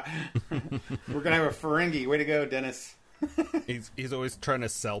going to have a Ferengi. Way to go, Dennis. He's always trying to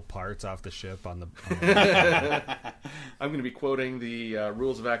sell parts off the ship on the I'm going to be quoting the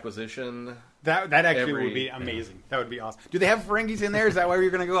rules of acquisition. That actually would be amazing. Yeah. That would be awesome. Do they have Ferengis in there? Is that why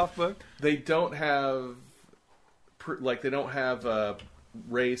you're going to go off book? They don't have a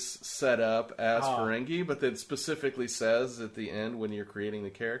race set up as Ferengi, but it specifically says at the end when you're creating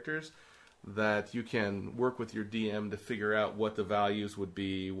the characters that you can work with your DM to figure out what the values would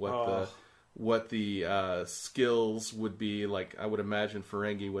be, what the skills would be. Like, I would imagine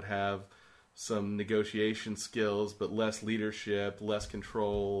Ferengi would have some negotiation skills, but less leadership, less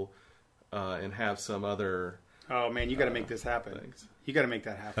control, and have some other... Oh, man, you got to make this happen. Things. You got to make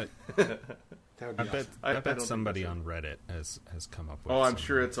that happen. That would be awesome. I bet somebody on Reddit has come up with I'm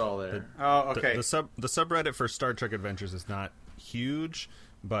sure it's all there. Okay. The subreddit for Star Trek Adventures is not huge,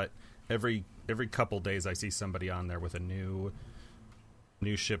 but every couple days I see somebody on there with a new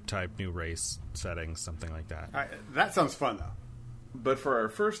ship type, new race settings, something like that. That sounds fun, though. But for our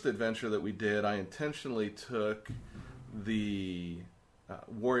first adventure that we did, I intentionally took the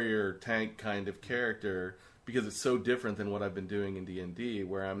warrior tank kind of character because it's so different than what I've been doing in D&D,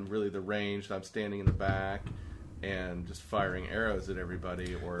 where I'm really the ranged, I'm standing in the back and just firing arrows at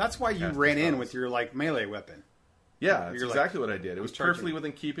everybody. Or that's why you ran in with your melee weapon. Yeah, that's exactly what I did. It was perfectly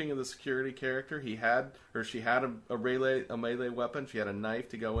within keeping of the security character. She had a melee weapon. She had a knife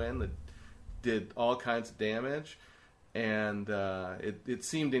to go in that did all kinds of damage, and it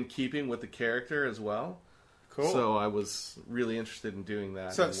seemed in keeping with the character as well. Cool. So I was really interested in doing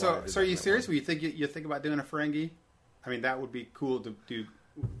that. So are you serious? You think about doing a Ferengi? I mean, that would be cool to do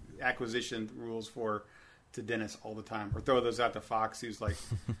acquisition rules to Dennis all the time, or throw those out to Fox, who's like,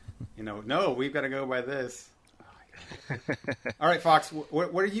 no, we've got to go by this. All right, Fox,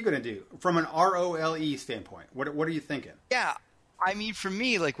 what are you going to do from an ROLE standpoint? What are you thinking? Yeah, I mean, for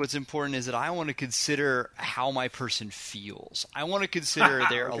me, what's important is that I want to consider how my person feels. I want to consider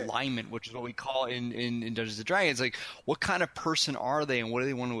their alignment, which is what we call in Dungeons & Dragons. Like, what kind of person are they and what do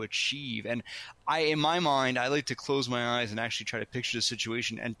they want to achieve? And in my mind, I like to close my eyes and actually try to picture the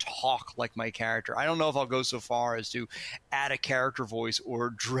situation and talk like my character. I don't know if I'll go so far as to add a character voice or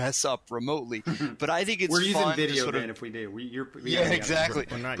dress up remotely, but I think it's we're using fun video to sort then of, if we do. Yeah, exactly.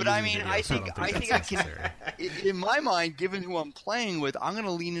 But I mean, I think I can. In my mind, given who I'm playing with, I'm going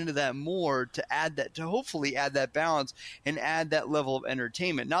to lean into that more to add that, to hopefully add that balance and add that level of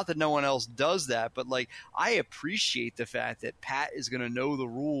entertainment. Not that no one else does that, but like I appreciate the fact that Pat is going to know the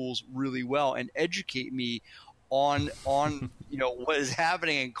rules really well and educate me on what is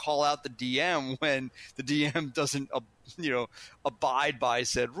happening and call out the DM when the DM doesn't abide by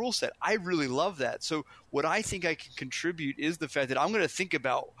said rule set. I really love that. So what I think I can contribute is the fact that I'm going to think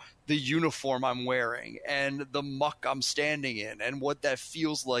about the uniform I'm wearing and the muck I'm standing in and what that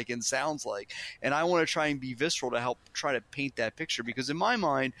feels like and sounds like. And I want to try and be visceral to help try to paint that picture, because in my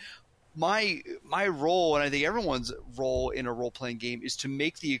mind, my role, and I think everyone's role in a role-playing game, is to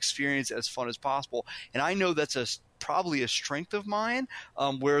make the experience as fun as possible. And I know that's probably a strength of mine,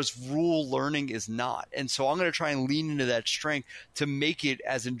 whereas rule learning is not. And so I'm going to try and lean into that strength to make it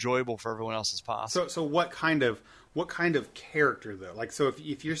as enjoyable for everyone else as possible. So what kind of character though? Like, so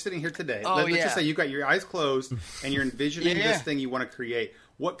if you're sitting here today, let's just say you've got your eyes closed and you're envisioning this thing you want to create.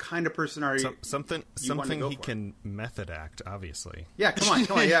 What kind of person are you? Something he can method act, obviously. Yeah, come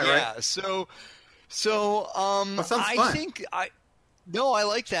on, yeah, right. Yeah, so that sounds fun. I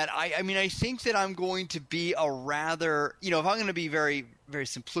like that. I mean, I think that I'm going to be a rather, if I'm going to be very, very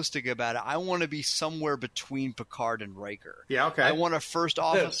simplistic about it, I want to be somewhere between Picard and Riker. Yeah, okay. I want a first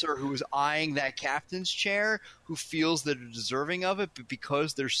officer who is eyeing that captain's chair, who feels that they're deserving of it, but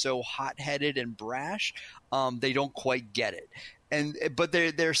because they're so hot-headed and brash, they don't quite get it. But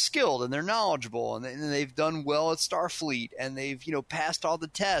they're skilled and they're knowledgeable and they've done well at Starfleet and they've passed all the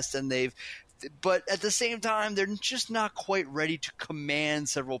tests and but at the same time they're just not quite ready to command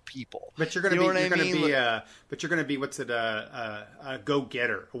several people. But you're going to be what's it a go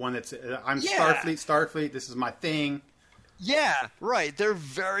getter, one that's I'm Starfleet. This is my thing. Yeah, right. They're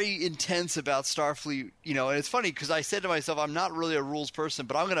very intense about Starfleet, and it's funny because I said to myself, I'm not really a rules person,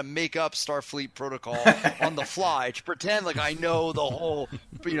 but I'm going to make up Starfleet protocol on the fly to pretend like I know the whole,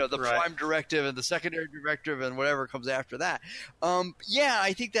 the prime directive and the secondary directive and whatever comes after that.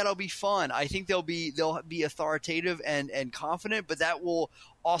 I think that'll be fun. I think they'll be authoritative and confident, but that will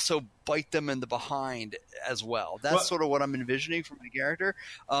also bite them in the behind as well. That's sort of what I'm envisioning from my character.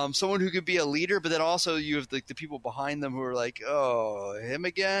 Someone who could be a leader, but then also you have the people behind them who are like, oh, him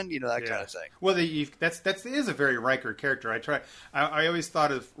again? That kind of thing. Well, that is a very Riker character. I always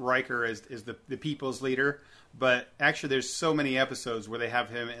thought of Riker as the people's leader, but actually there's so many episodes where they have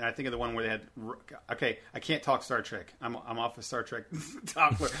him, and I think of the one where they had, okay, I can't talk Star Trek. I'm off of Star Trek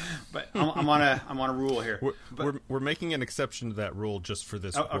top, but I'm on a rule here. We're making an exception to that rule just for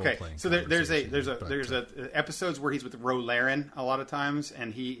this okay. role-playing. So there's episodes where he's with Ro Laren a lot of times,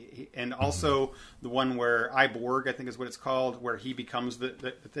 and he also the one where Iborg, I think is what it's called, where he becomes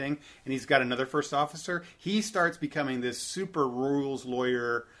the thing, and he's got another first officer. He starts becoming this super rules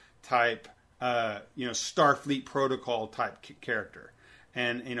lawyer type, Starfleet protocol type character,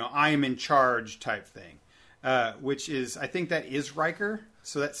 and I am in charge type thing, which is, I think that is Riker.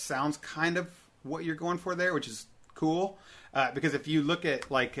 So that sounds kind of what you're going for there, which is cool. Because if you look at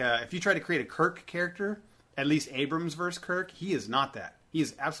if you try to create a Kirk character, at least Abrams versus Kirk, he is not that. He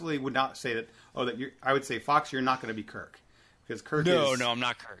is absolutely would not say that. I would say, Fox, you're not going to be Kirk, because Kirk. No, I'm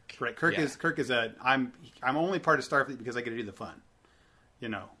not Kirk. Right, Kirk is I'm only part of Starfleet because I get to do the fun,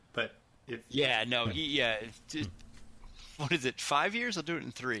 But what is it? 5 years? I'll do it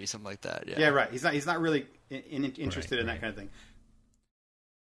in 3, something like that. Yeah. Yeah, right. He's not really interested in that kind of thing.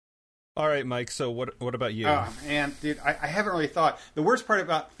 All right, Mike. So what about you? Oh man, dude, I haven't really thought. The worst part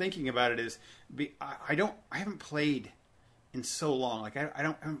about thinking about it is I haven't played in so long. Like I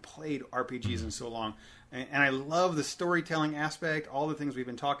haven't played RPGs in so long, and I love the storytelling aspect, all the things we've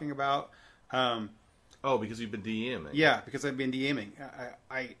been talking about. Because you've been DMing. Yeah, because I've been DMing.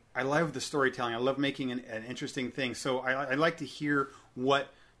 I love the storytelling. I love making an interesting thing. So I like to hear what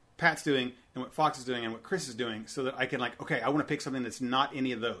Pat's doing and what Fox is doing and what Chris is doing, so that I can I want to pick something that's not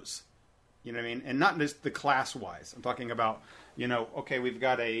any of those. You know what I mean? And not just the class-wise. I'm talking about, okay, we've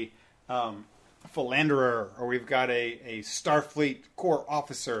got a philanderer, or we've got a Starfleet core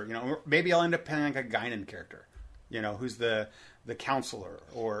officer. Maybe I'll end up playing like a Guinan character, who's the counselor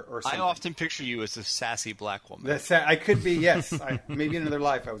or something. I often picture you as a sassy black woman. I could be, yes. Maybe in another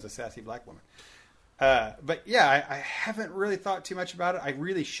life I was a sassy black woman. But yeah, I haven't really thought too much about it. I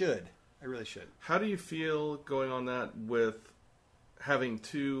really should. How do you feel going on that with having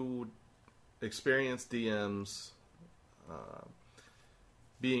two experienced DMs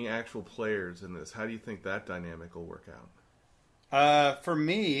being actual players in this? How do you think that dynamic will work out? For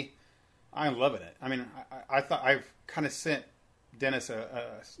me, I'm loving it. I mean, I thought I've kind of sent Dennis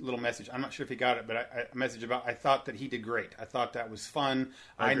a little message. I'm not sure if he got it, but a message about I thought that he did great. I thought that was fun.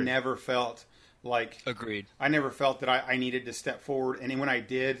 I never felt like... Agreed. I never felt that I needed to step forward. And when I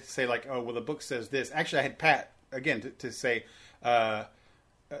did say like, oh, well, the book says this. Actually, I had Pat, again, to say...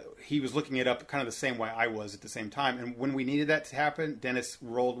 he was looking it up kind of the same way I was at the same time. And when we needed that to happen, Dennis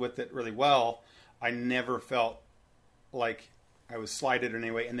rolled with it really well. I never felt like I was slighted in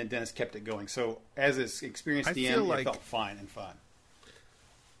any way, and then Dennis kept it going. So as an experienced DM, it felt fine and fun.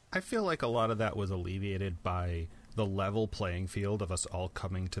 I feel like a lot of that was alleviated by the level playing field of us all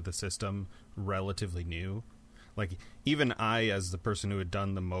coming to the system relatively new. Like, even I, as the person who had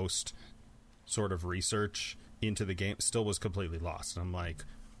done the most sort of research into the game, still was completely lost. And I'm like,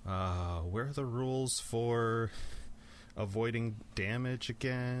 where are the rules for avoiding damage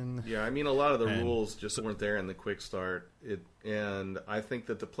again? Yeah, I mean, a lot of the rules just weren't there in the quick start. And I think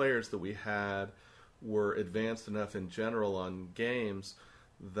that the players that we had were advanced enough in general on games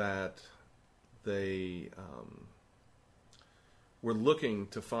that they were looking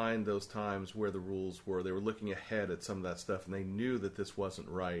to find those times where the rules were. They were looking ahead at some of that stuff, and they knew that this wasn't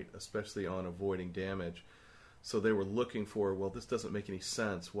right, especially on avoiding damage. So they were looking for, well, this doesn't make any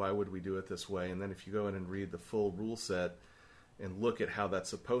sense. Why would we do it this way? And then if you go in and read the full rule set and look at how that's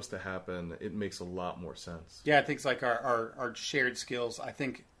supposed to happen, it makes a lot more sense. Yeah, I think it's like our shared skills. I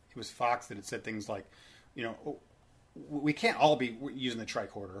think it was Fox that had said things like, you know, we can't all be using the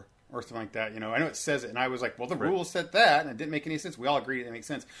tricorder or something like that. You know, I know it says it, and I was like, well, the rules said that, and it didn't make any sense. We all agreed it makes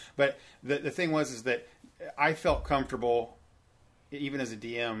sense. But the thing is that I felt comfortable, even as a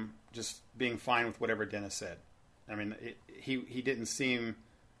DM, just being fine with whatever Dennis said. I mean, he didn't seem...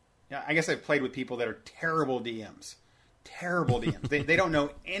 Yeah, I guess I've played with people that are terrible DMs. Terrible DMs. They don't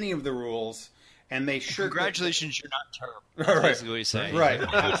know any of the rules, and they sure... Congratulations, you're not terrible. That's basically what he's saying. Right.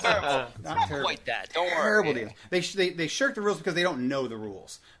 Not terrible. Not terrible. Quite that. Don't terrible worry. DMs. They shirk the rules because they don't know the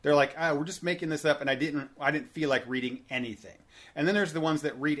rules. They're like, we're just making this up, and I didn't feel like reading anything. And then there's the ones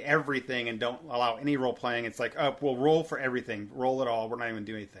that read everything and don't allow any role playing. It's like, we'll roll for everything. Roll it all. We're not even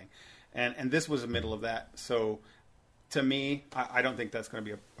doing anything. And this was the middle of that. So to me, I don't think that's going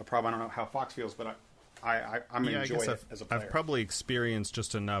to be a problem. I don't know how Fox feels, but I'm enjoying it as a player. I've probably experienced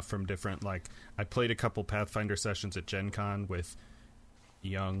just enough from different, like, I played a couple Pathfinder sessions at Gen Con with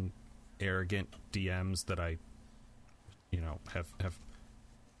young, arrogant DMs that I, have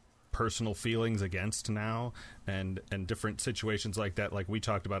personal feelings against now, and different situations like that. Like we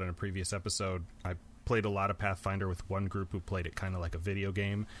talked about in a previous episode, I played a lot of Pathfinder with one group who played it kind of like a video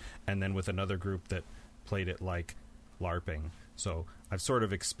game, and then with another group that played it like LARPing. So I've sort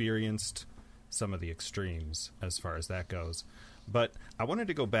of experienced some of the extremes as far as that goes. But I wanted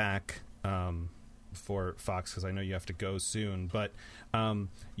to go back for Fox, because I know you have to go soon, but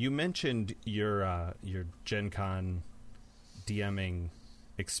you mentioned your Gen Con DMing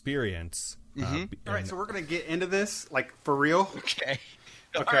experience. All right, so we're going to get into this, like, for real. Okay.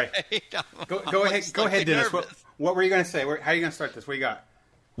 Okay. Right. Go ahead, Dennis. What were you going to say? How are you going to start this? What do you got?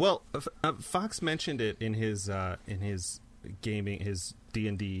 Well, Fox mentioned it in his gaming, his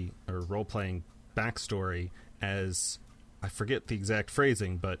D&D or role-playing backstory as, I forget the exact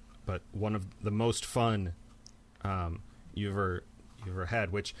phrasing, but one of the most fun you ever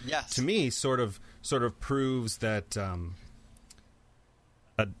had, which to me sort of proves that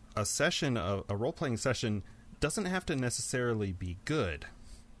a session, a role-playing session, doesn't have to necessarily be good.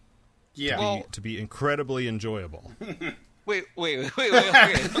 Yeah. To be incredibly enjoyable. Wait.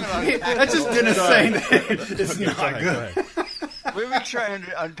 That's just Dennis saying that it's not good. Let me try and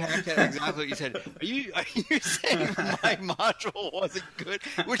unpack that exactly what you said. Are you saying my module wasn't good?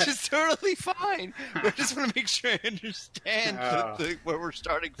 Which is totally fine. But I just want to make sure I understand where we're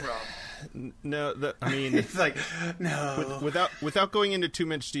starting from. No, I mean, it's like, no. Without going into too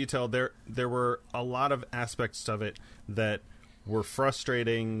much detail, there were a lot of aspects of it that were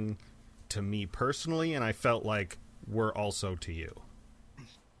frustrating to me personally, and I felt like were also to you.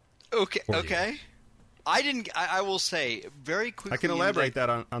 Okay. I will say very quickly. I can elaborate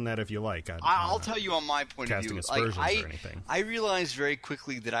on that if you like. I'll tell you on my point of view. Aspersions or anything. I realized very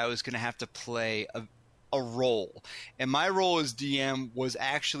quickly that I was going to have to play a role, and my role as DM was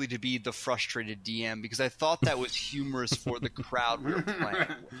actually to be the frustrated DM, because I thought that was humorous for the crowd we were playing.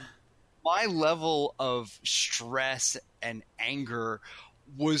 My level of stress and anger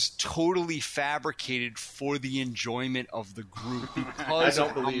was totally fabricated for the enjoyment of the group because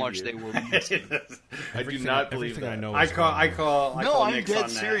of how much they were missing. I do not believe that. I call I'm Nick's dead on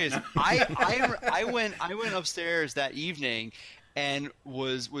serious. that. I went upstairs that evening, and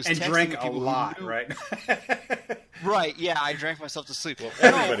was and texting drank people a lot, who knew, right? Right, yeah, I drank myself to sleep. Well,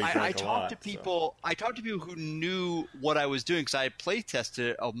 No, everybody I drank a talked lot, to people. I talked to people who knew what I was doing because I had play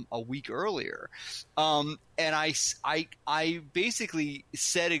tested it a week earlier, and I basically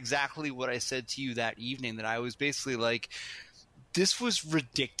said exactly what I said to you that evening. That I was basically like, this was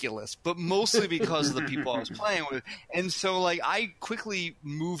ridiculous, but mostly because of the people I was playing with, and so like I quickly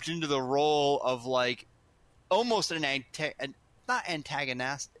moved into the role of like almost not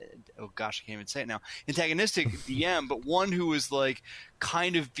antagonistic. Oh gosh, I can't even say it now. Antagonistic DM, but one who was like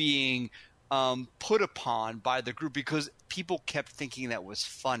kind of being put upon by the group because people kept thinking that was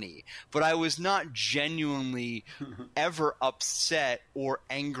funny. But I was not genuinely ever upset or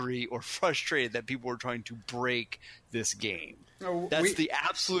angry or frustrated that people were trying to break this game. No, That's the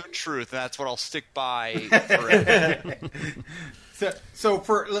absolute truth, and that's what I'll stick by forever. So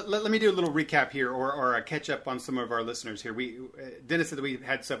let me do a little recap here, or a catch up on some of our listeners here. Dennis said that we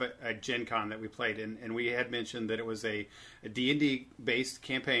had stuff at Gen Con that we played, and we had mentioned that it was a D&D based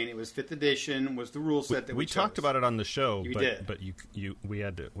campaign. It was 5th edition, was the rule set that we chose. talked about it on the show, did. But we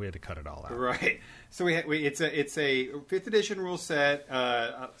had to cut it all out. Right. So it's a 5th edition rule set.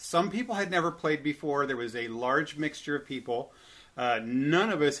 Some people had never played before. There was a large mixture of people. None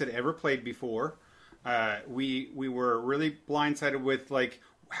of us had ever played before. We were really blindsided with like,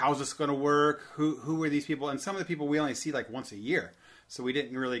 how's this going to work? Who are these people? And some of the people we only see like once a year, so we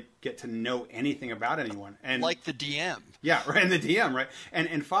didn't really get to know anything about anyone. And like the DM, yeah, right, and the DM, right,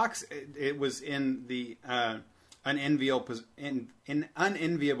 and Fox, it was in the unenviable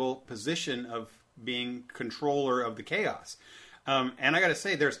position of being controller of the chaos. And I got to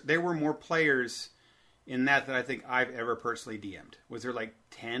say, there were more players in that I think I've ever personally DM'd. Was there like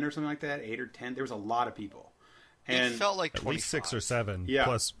 10 or something like that? 8 or 10? There was a lot of people. And it felt like 25. At least 6 or 7, yeah.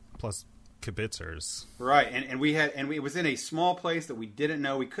 plus kibitzers. Right, and it was in a small place that we didn't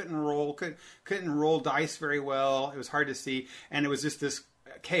know. We couldn't roll dice very well. It was hard to see, and it was just this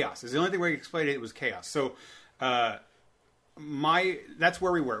chaos. It's the only thing we could explain it. It was chaos. So that's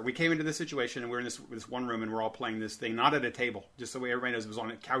where we were. We came into this situation, and we're in this one room, and we're all playing this thing, not at a table, just so everybody knows. It was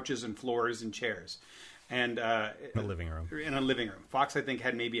on couches and floors and chairs. And in a living room. In a living room. Fox, I think,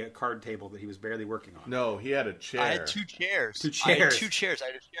 had maybe a card table that he was barely working on. No, he had a chair. I had 2 chairs. I had 2 chairs. I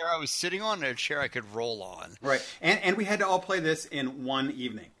had a chair I was sitting on and a chair I could roll on. Right. And we had to all play this in one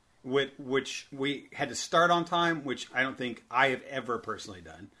evening, which we had to start on time, which I don't think I have ever personally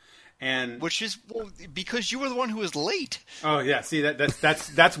done. And which is because you were the one who was late. Oh yeah, see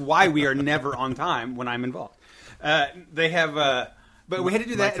that's why we are never on time when I'm involved. They have. But we had to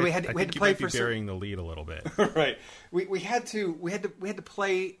do that, and we had to play for burying the lead a little bit. Right. We had to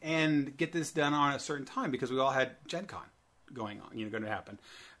play and get this done on a certain time because we all had Gen Con going on, going to happen,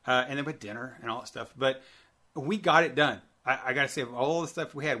 and then with dinner and all that stuff. But we got it done. I got to say, of all the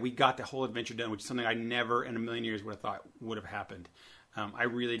stuff we had, we got the whole adventure done, which is something I never in a million years would have thought would have happened. I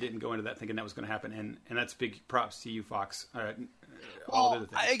really didn't go into that thinking that was going to happen, and that's big props to you, Fox.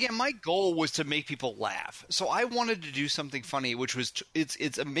 Again, my goal was to make people laugh, so I wanted to do something funny, which was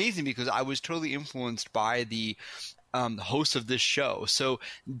it's amazing because I was totally influenced by the host of this show. So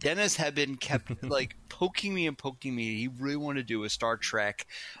Dennis had been kept like poking me. He really wanted to do a Star Trek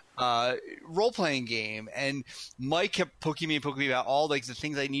role-playing game, and Mike kept poking me about all like the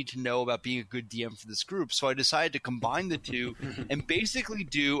things I need to know about being a good DM for this group. So I decided to combine the two and basically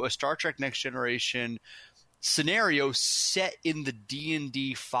do a Star Trek Next Generation scenario set in the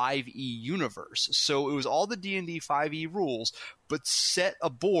D&D 5e universe. So it was all the D&D 5e rules, but set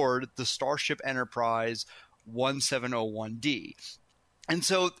aboard the Starship Enterprise 1701D. And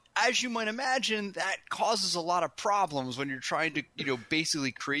so, as you might imagine, that causes a lot of problems when you're trying to,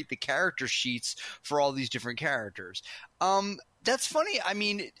 basically create the character sheets for all these different characters. That's funny. I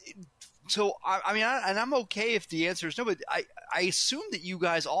mean, and I'm okay if the answer is no, but I assume that you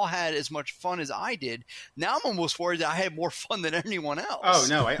guys all had as much fun as I did. Now I'm almost worried that I had more fun than anyone else. Oh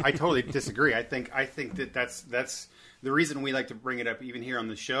no, I totally disagree. I think that's the reason we like to bring it up even here on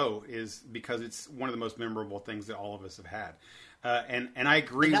the show is because it's one of the most memorable things that all of us have had. And I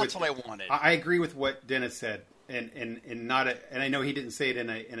agree. And that's what I wanted. I agree with what Dennis said, and I know he didn't say it in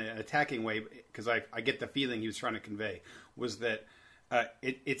an attacking way because I get the feeling he was trying to convey was that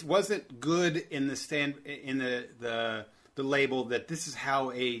it wasn't good in the label that this is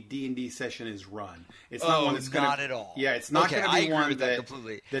how a D&D session is run. It's not one that's going not at all. Yeah, it's not going to be one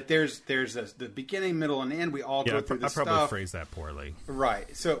that there's the beginning, middle, and end. We all go through this stuff. I probably phrased that poorly.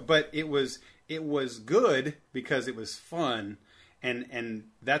 Right. So, but it was good because it was fun. And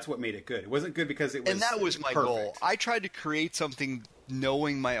that's what made it good. It wasn't good because it was and that was my perfect. goal. I tried to create something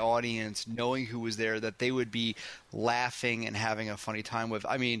knowing my audience, knowing who was there, that they would be laughing and having a funny time with.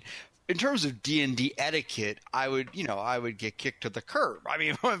 I mean, in terms of D&D etiquette, I would get kicked to the curb. I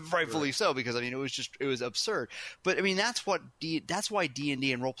mean, rightfully so, because I mean, it was absurd. But I mean, that's why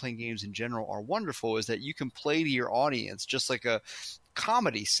D&D and role-playing games in general are wonderful, is that you can play to your audience just like a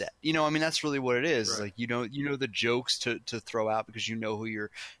comedy set. I mean, that's really what it is. Right. Like, you know the jokes to throw out because you know who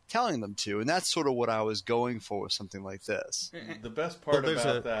you're telling them to. And that's sort of what I was going for with something like this. The best part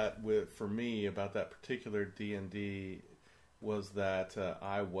about that particular D&D was that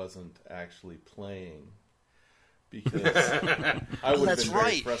I wasn't actually playing, because I would have been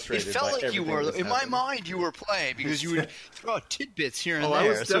very frustrated. It felt by like you were. In my mind, you were playing, because you would throw out tidbits here and there. I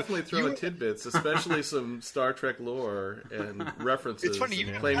was definitely throwing tidbits, especially some Star Trek lore and references. It's funny,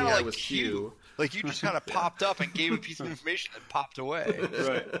 you claiming like I was Q. Like, you just kind of popped up and gave a piece of information and popped away.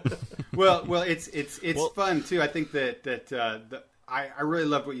 Right. Well, it's fun too. I think that I really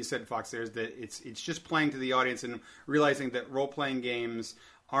love what you said, Fox. There is that it's just playing to the audience and realizing that role playing games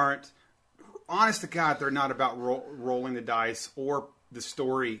aren't. Honest to God, they're not about rolling the dice or the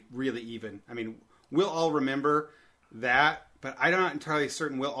story, really, even. I mean, we'll all remember that, but I'm not entirely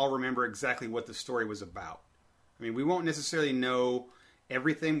certain we'll all remember exactly what the story was about. I mean, we won't necessarily know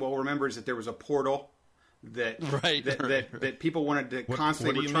everything. What we'll remember is that there was a portal that people wanted to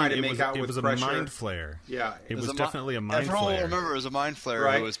constantly were trying to make out with pressure. It was a mind flare. Yeah. It was definitely a mind flare. Everyone will remember it was a mind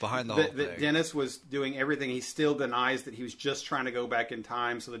flare who was behind the whole thing. Dennis was doing everything. He still denies that he was just trying to go back in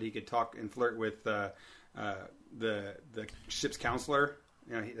time so that he could talk and flirt with the ship's counselor.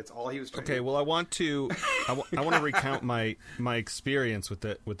 That's all he was trying to do. Well, I want to recount my experience with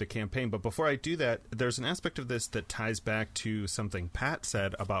the campaign, but before I do that, there's an aspect of this that ties back to something Pat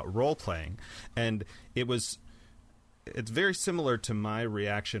said about role playing, and it's very similar to my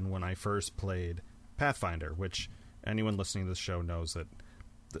reaction when I first played Pathfinder, which anyone listening to this show knows that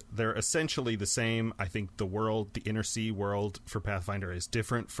they're essentially the same. I think the inner sea world for Pathfinder is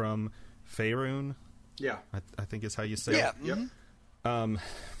different from Faerun. Yeah, I think is how you say it. Yeah. Yep.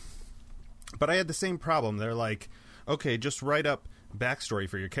 But I had the same problem. They're like, okay, just write up backstory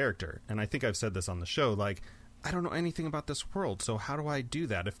for your character. And I think I've said this on the show, like, I don't know anything about this world, so how do I do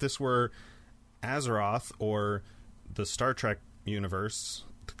that? If this were Azeroth or the Star Trek universe,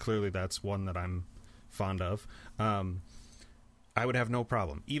 clearly that's one that I'm fond of, I would have no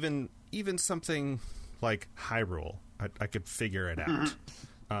problem. Even something like Hyrule, I could figure it out.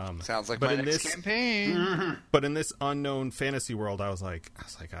 Sounds like my next campaign. But in this unknown fantasy world, I was like,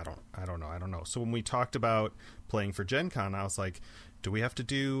 I don't know. So when we talked about playing for Gen Con, I was like, do we have to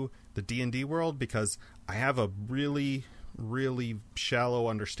do the D&D world? Because I have a really, really shallow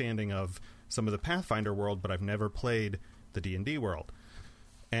understanding of some of the Pathfinder world, but I've never played the D&D world.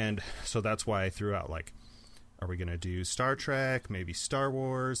 And so that's why I threw out, like, are we going to do Star Trek, maybe Star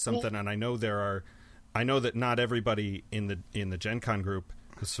Wars, something? And I know that not everybody in the Gen Con group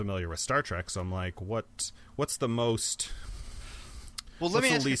is familiar with Star Trek, so I'm like, what's the most? Well, what's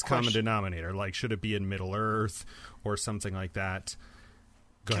the least common denominator? Like, should it be in Middle Earth or something like that?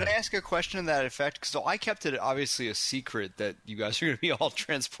 Can I ask a question to that effect? So I kept it obviously a secret that you guys are going to be all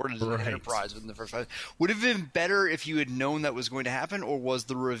transported to the Enterprise within the first 5. Would it have been better if you had known that was going to happen, or was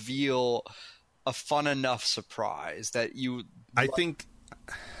the reveal a fun enough surprise that you? I think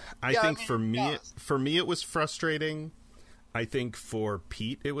for me it was frustrating. I think for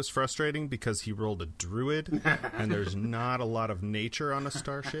Pete it was frustrating because he rolled a druid and there's not a lot of nature on a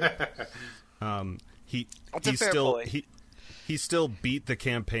starship. He still beat the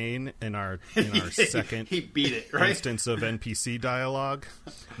campaign in our second he beat it, right? instance of NPC dialogue,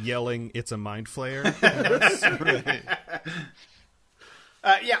 yelling "It's a mind flare."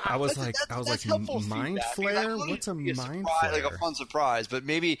 I was like, mind flare? What's a mind flare? Like a fun surprise, but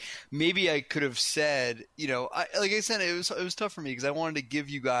maybe I could have said, like I said, it was tough for me because I wanted to give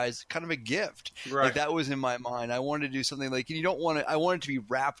you guys kind of a gift. Right. Like that was in my mind. I wanted to do something like I wanted it to be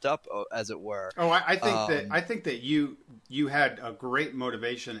wrapped up, as it were. Oh, I think that you had a great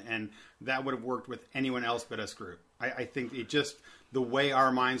motivation, and that would have worked with anyone else but us group. I think it just the way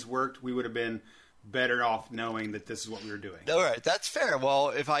our minds worked, we would have been better off knowing that this is what we were doing. All right, that's fair. Well,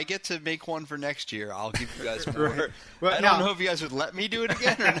 if I get to make one for next year, I'll give you guys more. Right. Well, I don't know if you guys would let me do it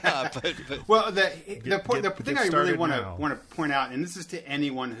again or not. But well, the thing I really want to point out, and this is to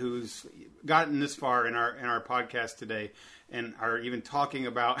anyone who's gotten this far in our podcast today, and are even talking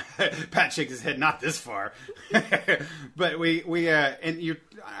about Pat shakes his head, not this far, but we and you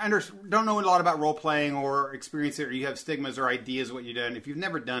don't know a lot about role playing or experience it, or you have stigmas or ideas of what you've done. If you've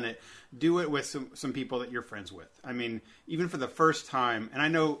never done it, do it with some people that you're friends with. I mean, even for the first time, and I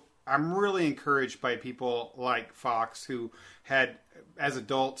know I'm really encouraged by people like Fox who had as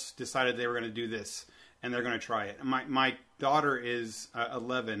adults, decided they were going to do this, and they're going to try it. And my daughter is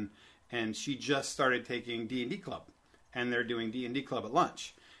 11, and she just started taking D&D Club, and they're doing D&D Club at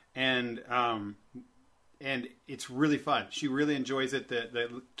lunch, and it's really fun. She really enjoys it.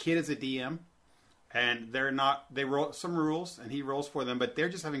 The kid is a DM, and they roll some rules, and he rolls for them, but they're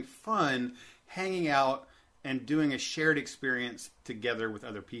just having fun hanging out and doing a shared experience together with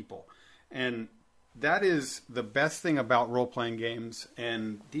other people. And that is the best thing about role-playing games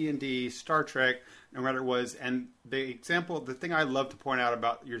and D&D, Star Trek, no matter what it was. And the thing I love to point out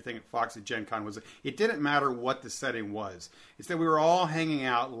about your thing at Fox at Gen Con was it didn't matter what the setting was. It's that we were all hanging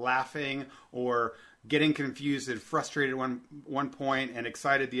out, laughing, or getting confused and frustrated one point and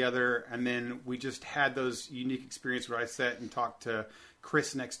excited the other. And then we just had those unique experiences where I sat and talked to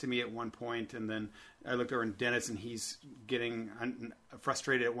Chris next to me at one point, and then I looked over at Dennis, and he's getting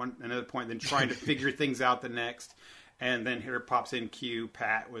frustrated at another point, then trying to figure things out the next. And then here pops in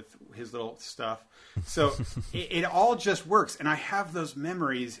Pat with his little stuff. So it all just works. And I have those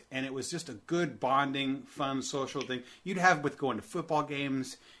memories, and it was just a good bonding, fun, social thing. You'd have with going to football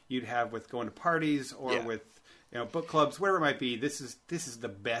games, you'd have with going to parties, or with book clubs, whatever it might be. This is the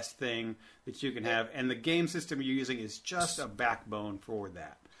best thing that you can have. And the game system you're using is just a backbone for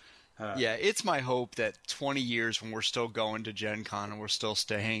that. It's my hope that 20 years when we're still going to Gen Con and we're still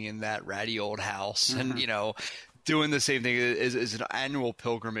staying in that ratty old house and, doing the same thing as an annual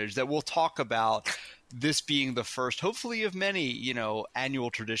pilgrimage, that we'll talk about this being the first, hopefully, of many, annual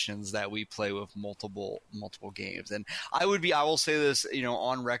traditions that we play with multiple games. And I will say this,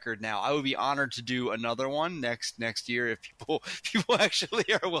 on record now, I would be honored to do another one next year if people actually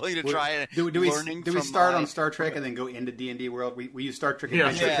are willing to try it. Do we start on Star Trek and then go into D&D world? We use Star Trek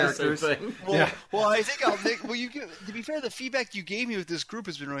adventure characters. Well, I think to be fair, the feedback you gave me with this group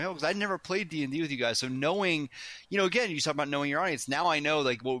has been really helpful because I'd never played D&D with you guys. So knowing, again, you talk about knowing your audience. Now I know,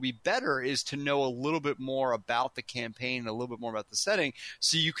 what would be better is to know a little bit more about the campaign, a little bit more about the setting,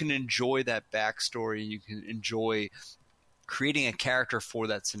 so you can enjoy that backstory and you can enjoy creating a character for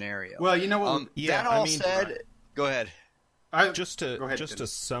that scenario. Well, you know what? Said, go ahead. Just to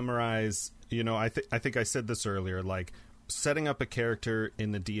summarize, I think I said this earlier, setting up a character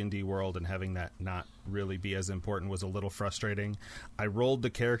in the D&D world and having that not really be as important was a little frustrating. I rolled the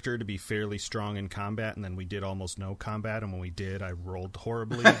character to be fairly strong in combat, and then we did almost no combat, and when we did, I rolled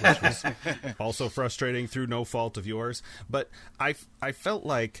horribly, which was also frustrating through no fault of yours. But I felt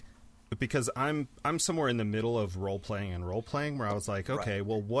like, because I'm somewhere in the middle of role-playing and role-playing, where I was like, okay,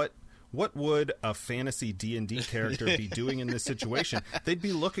 well, what would a fantasy D&D character be doing in this situation? They'd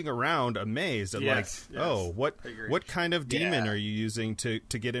be looking around amazed and what kind of demon are you using to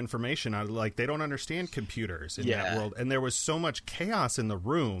get information out of? They don't understand computers in that world. And there was so much chaos in the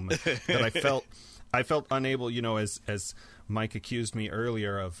room that I felt unable, as Mike accused me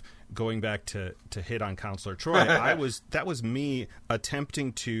earlier of going back to hit on Counselor Troy. That was me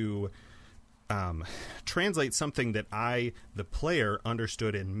attempting to translate something that the player,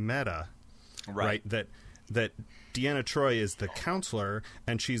 understood in meta, right? That Deanna Troi is the counselor,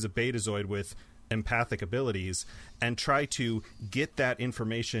 and she's a Betazoid with empathic abilities, and try to get that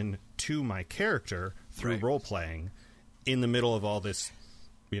information to my character through role-playing in the middle of all this,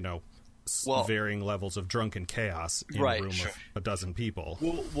 varying levels of drunken chaos in a room of a dozen people.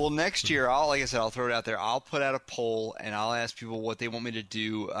 Well, next year, like I said, I'll throw it out there. I'll put out a poll, and I'll ask people what they want me to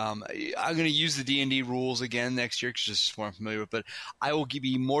do. I'm going to use the D&D rules again next year because it's just what I'm familiar with, but I will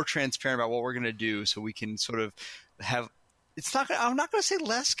be more transparent about what we're going to do so we can sort of have – I'm not going to say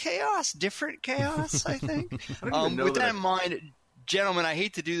less chaos, different chaos, I think. With that in mind, gentlemen, I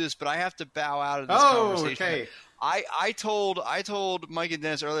hate to do this, but I have to bow out of this conversation. Okay. I told Mike and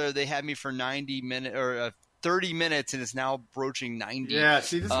Dennis earlier they had me for 90 minutes or 30 minutes, and it's now broaching 90. Yeah,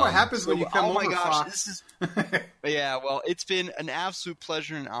 see, this is what happens when you come over. Oh my gosh, Fox. This is well, it's been an absolute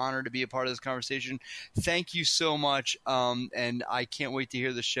pleasure and honor to be a part of this conversation. Thank you so much, and I can't wait to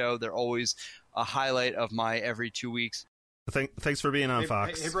hear the show. They're always a highlight of my every 2 weeks. Thanks for being on,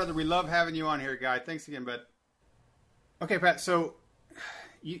 Fox. Hey, brother, we love having you on here, guy. Thanks again, bud. Okay, Pat. So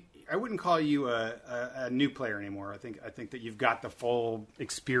I wouldn't call you a new player anymore. I think that you've got the full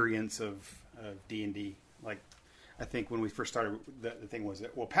experience of D&D. I think when we first started, the thing was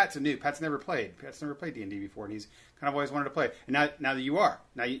that, well, Pat's never played D&D before, and he's kind of always wanted to play. And now that you are,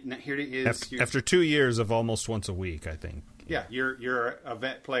 here it is. After 2 years of almost once a week, I think. Yeah, you're a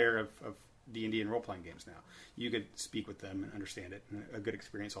vet player of D&D and role playing games now. You could speak with them and understand it, and a good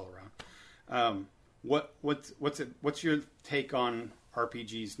experience all around. What's your take on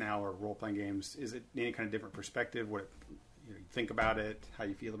RPGs now, or role playing games? Is it any kind of different perspective? What you think about it? How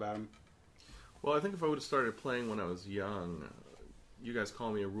you feel about them? Well, I think if I would have started playing when I was young, you guys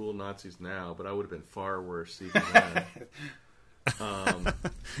call me a rule Nazis now, but I would have been far worse even then.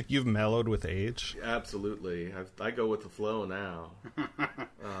 You've mellowed with age? Absolutely. I go with the flow now.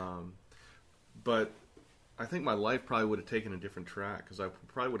 But I think my life probably would have taken a different track, because I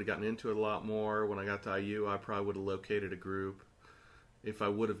probably would have gotten into it a lot more. When I got to IU, I probably would have located a group if I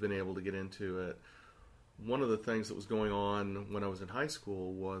would have been able to get into it. One of the things that was going on when I was in high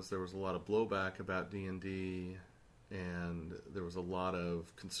school was there was a lot of blowback about D&D, and there was a lot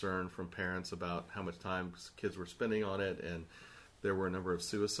of concern from parents about how much time kids were spending on it, and there were a number of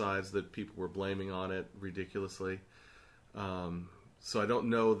suicides that people were blaming on it ridiculously. So I don't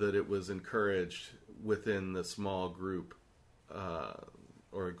know that it was encouraged within the small group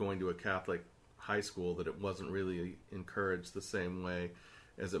or going to a Catholic high school, that it wasn't really encouraged the same way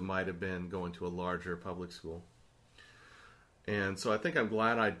as it might have been going to a larger public school. And so I think I'm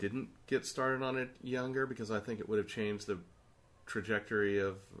glad I didn't get started on it younger, because I think it would have changed the trajectory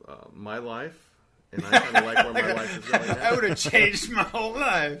of my life. And I kind of like where my life is going now. I would have changed my whole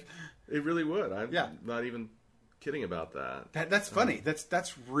life. It really would. I'm not even kidding about that. That's funny.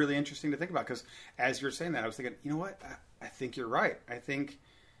 That's really interesting to think about, because as you're saying that, I was thinking, you know what? I think you're right. I think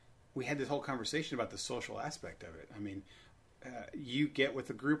we had this whole conversation about the social aspect of it. I mean, you get with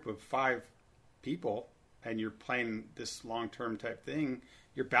a group of 5 people and you're playing this long-term type thing,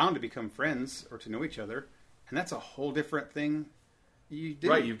 you're bound to become friends or to know each other, and that's a whole different thing.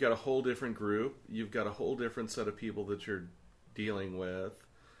 Right, you've got a whole different group. You've got a whole different set of people that you're dealing with.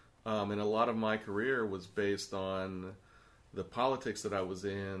 And a lot of my career was based on the politics that I was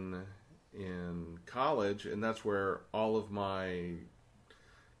in college, and that's where all of my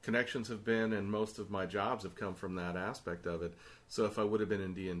connections have been, and most of my jobs have come from that aspect of it. So if I would have been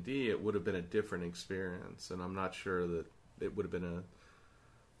in D&D, it would have been a different experience, and I'm not sure that it would have been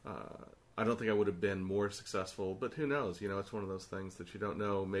I don't think I would have been more successful, but who knows? You know, it's one of those things that you don't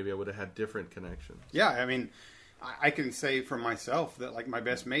know. Maybe I would have had different connections. Yeah, I mean, I can say for myself that, like, my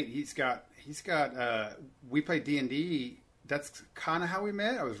best mate, he's got we played D&D. That's kind of how we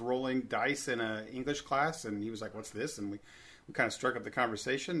met. I was rolling dice in an English class, and he was like, "What's this?" And we kind of struck up the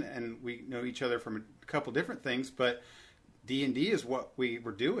conversation, and we know each other from a couple different things, but D&D is what we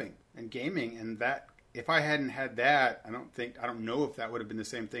were doing, and gaming, and that, if I hadn't had that, I don't know if that would have been the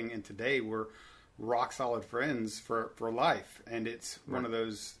same thing. And today we're rock solid friends for life, and it's one of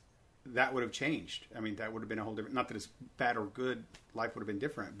those that would have changed. I mean, that would have been a whole different. Not that it's bad or good. Life would have been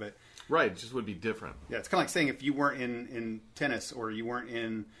different, but right, it just would be different. Yeah, it's kind of like saying if you weren't in tennis or you weren't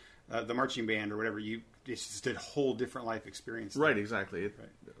in the marching band or whatever, it's just a whole different life experience. Right, exactly.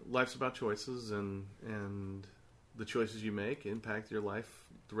 Life's about choices, and the choices you make impact your life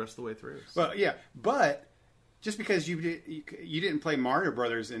the rest of the way through. So. Well, yeah, but just because you didn't play Mario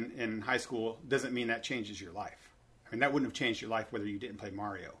Brothers in high school doesn't mean that changes your life. I mean, that wouldn't have changed your life whether you didn't play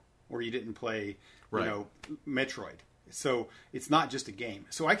Mario or you didn't play, Metroid. So it's not just a game.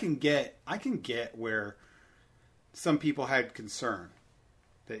 So I can get where some people had concern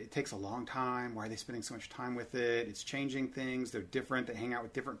that it takes a long time. Why are they spending so much time with it? It's changing things. They're different. They hang out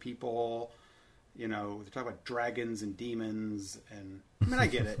with different people. You know, they're talking about dragons and demons, and I mean, I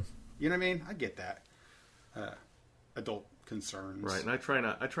get it. You know what I mean? I get that. Adult concerns, right? And I try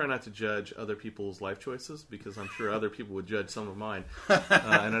not to judge other people's life choices, because I'm sure other people would judge some of mine, and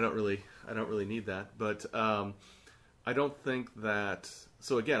I don't really need that. But I don't think that.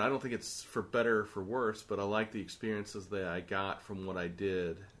 So again, I don't think it's for better or for worse, but I like the experiences that I got from what I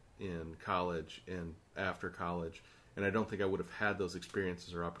did in college and after college, and I don't think I would have had those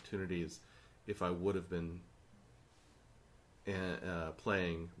experiences or opportunities if I would have been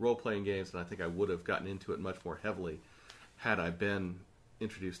playing role-playing games, and I think I would have gotten into it much more heavily had I been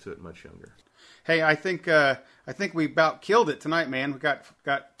introduced to it much younger. Hey, I think we about killed it tonight, man. We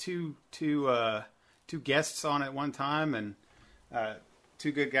got two guests on at one time, and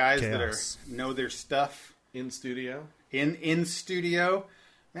two good guys that know their stuff in studio. In studio,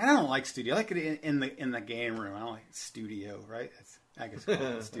 man. I don't like studio. I like it in the game room. I don't like studio, right? I guess call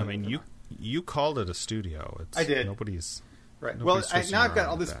it studio. I mean, you called it a studio. I did. Nobody's right. Well, now I've got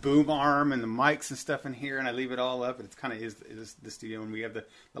all this boom arm and the mics and stuff in here, and I leave it all up, and it's kind of is the studio, and we have the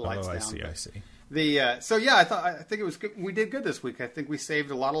lights down. I see. So yeah, I think it was good. We did good this week. I think we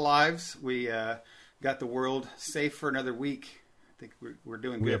saved a lot of lives. We got the world safe for another week. I think we're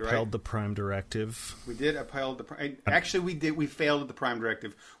doing good, right? We upheld the Prime Directive. We did uphold the. Actually, we failed at the Prime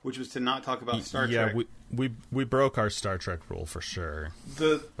Directive, which was to not talk about Star Trek. Yeah, we broke our Star Trek rule for sure.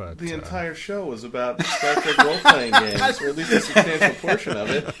 The entire show was about Star Trek role playing games, or at least a substantial portion of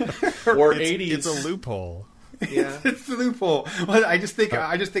it. Or 80s. It's a loophole. Yeah. It's the loophole. Well, I just think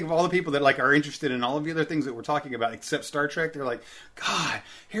of all the people that like are interested in all of the other things that we're talking about, except Star Trek. They're like, God,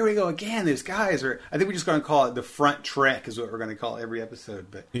 here we go again. These guys are. I think we're just going to call it the front trek, is what we're going to call every episode.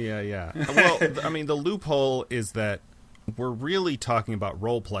 But yeah. Well, I mean, the loophole is that we're really talking about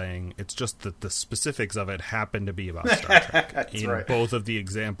role playing. It's just that the specifics of it happen to be about Star Trek in right. both of the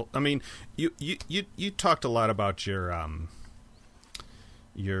example. I mean, you talked a lot about your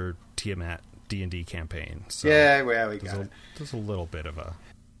Tiamat D&D campaign. So yeah, well, we got it. There's a little bit of a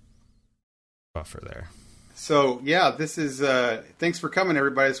buffer there. So, yeah, this is... thanks for coming,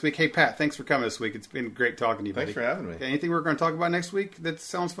 everybody, this week. Hey, Pat, thanks for coming this week. It's been great talking to you, buddy. Thanks for having me. Okay, anything we're going to talk about next week that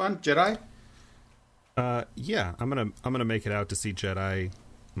sounds fun? Jedi? Yeah, I'm gonna make it out to see Jedi.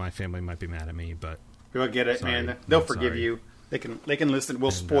 My family might be mad at me, but... We'll get it, sorry. Man. They'll forgive you. They can listen.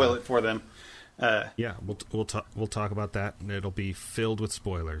 We'll spoil it for them. Yeah, we'll talk about that, and it'll be filled with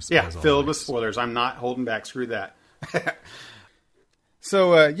spoilers. Yeah, filled with spoilers. I'm not holding back. Screw that.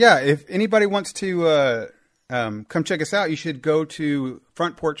 So, yeah, if anybody wants to come check us out, you should go to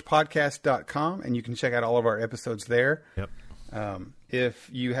frontporchpodcast.com, and you can check out all of our episodes there. Yep. If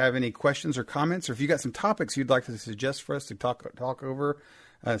you have any questions or comments, or if you got some topics you'd like to suggest for us to talk over,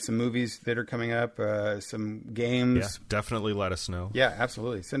 some movies that are coming up, some games. Yeah, definitely let us know. Yeah,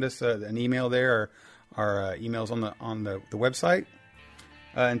 absolutely. Send us an email there. Our email's on the website.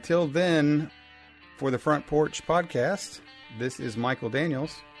 Until then, for the Front Porch Podcast, this is Michael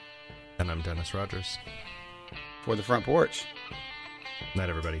Daniels. And I'm Dennis Rogers. For the Front Porch. Night,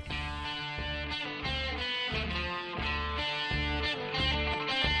 everybody.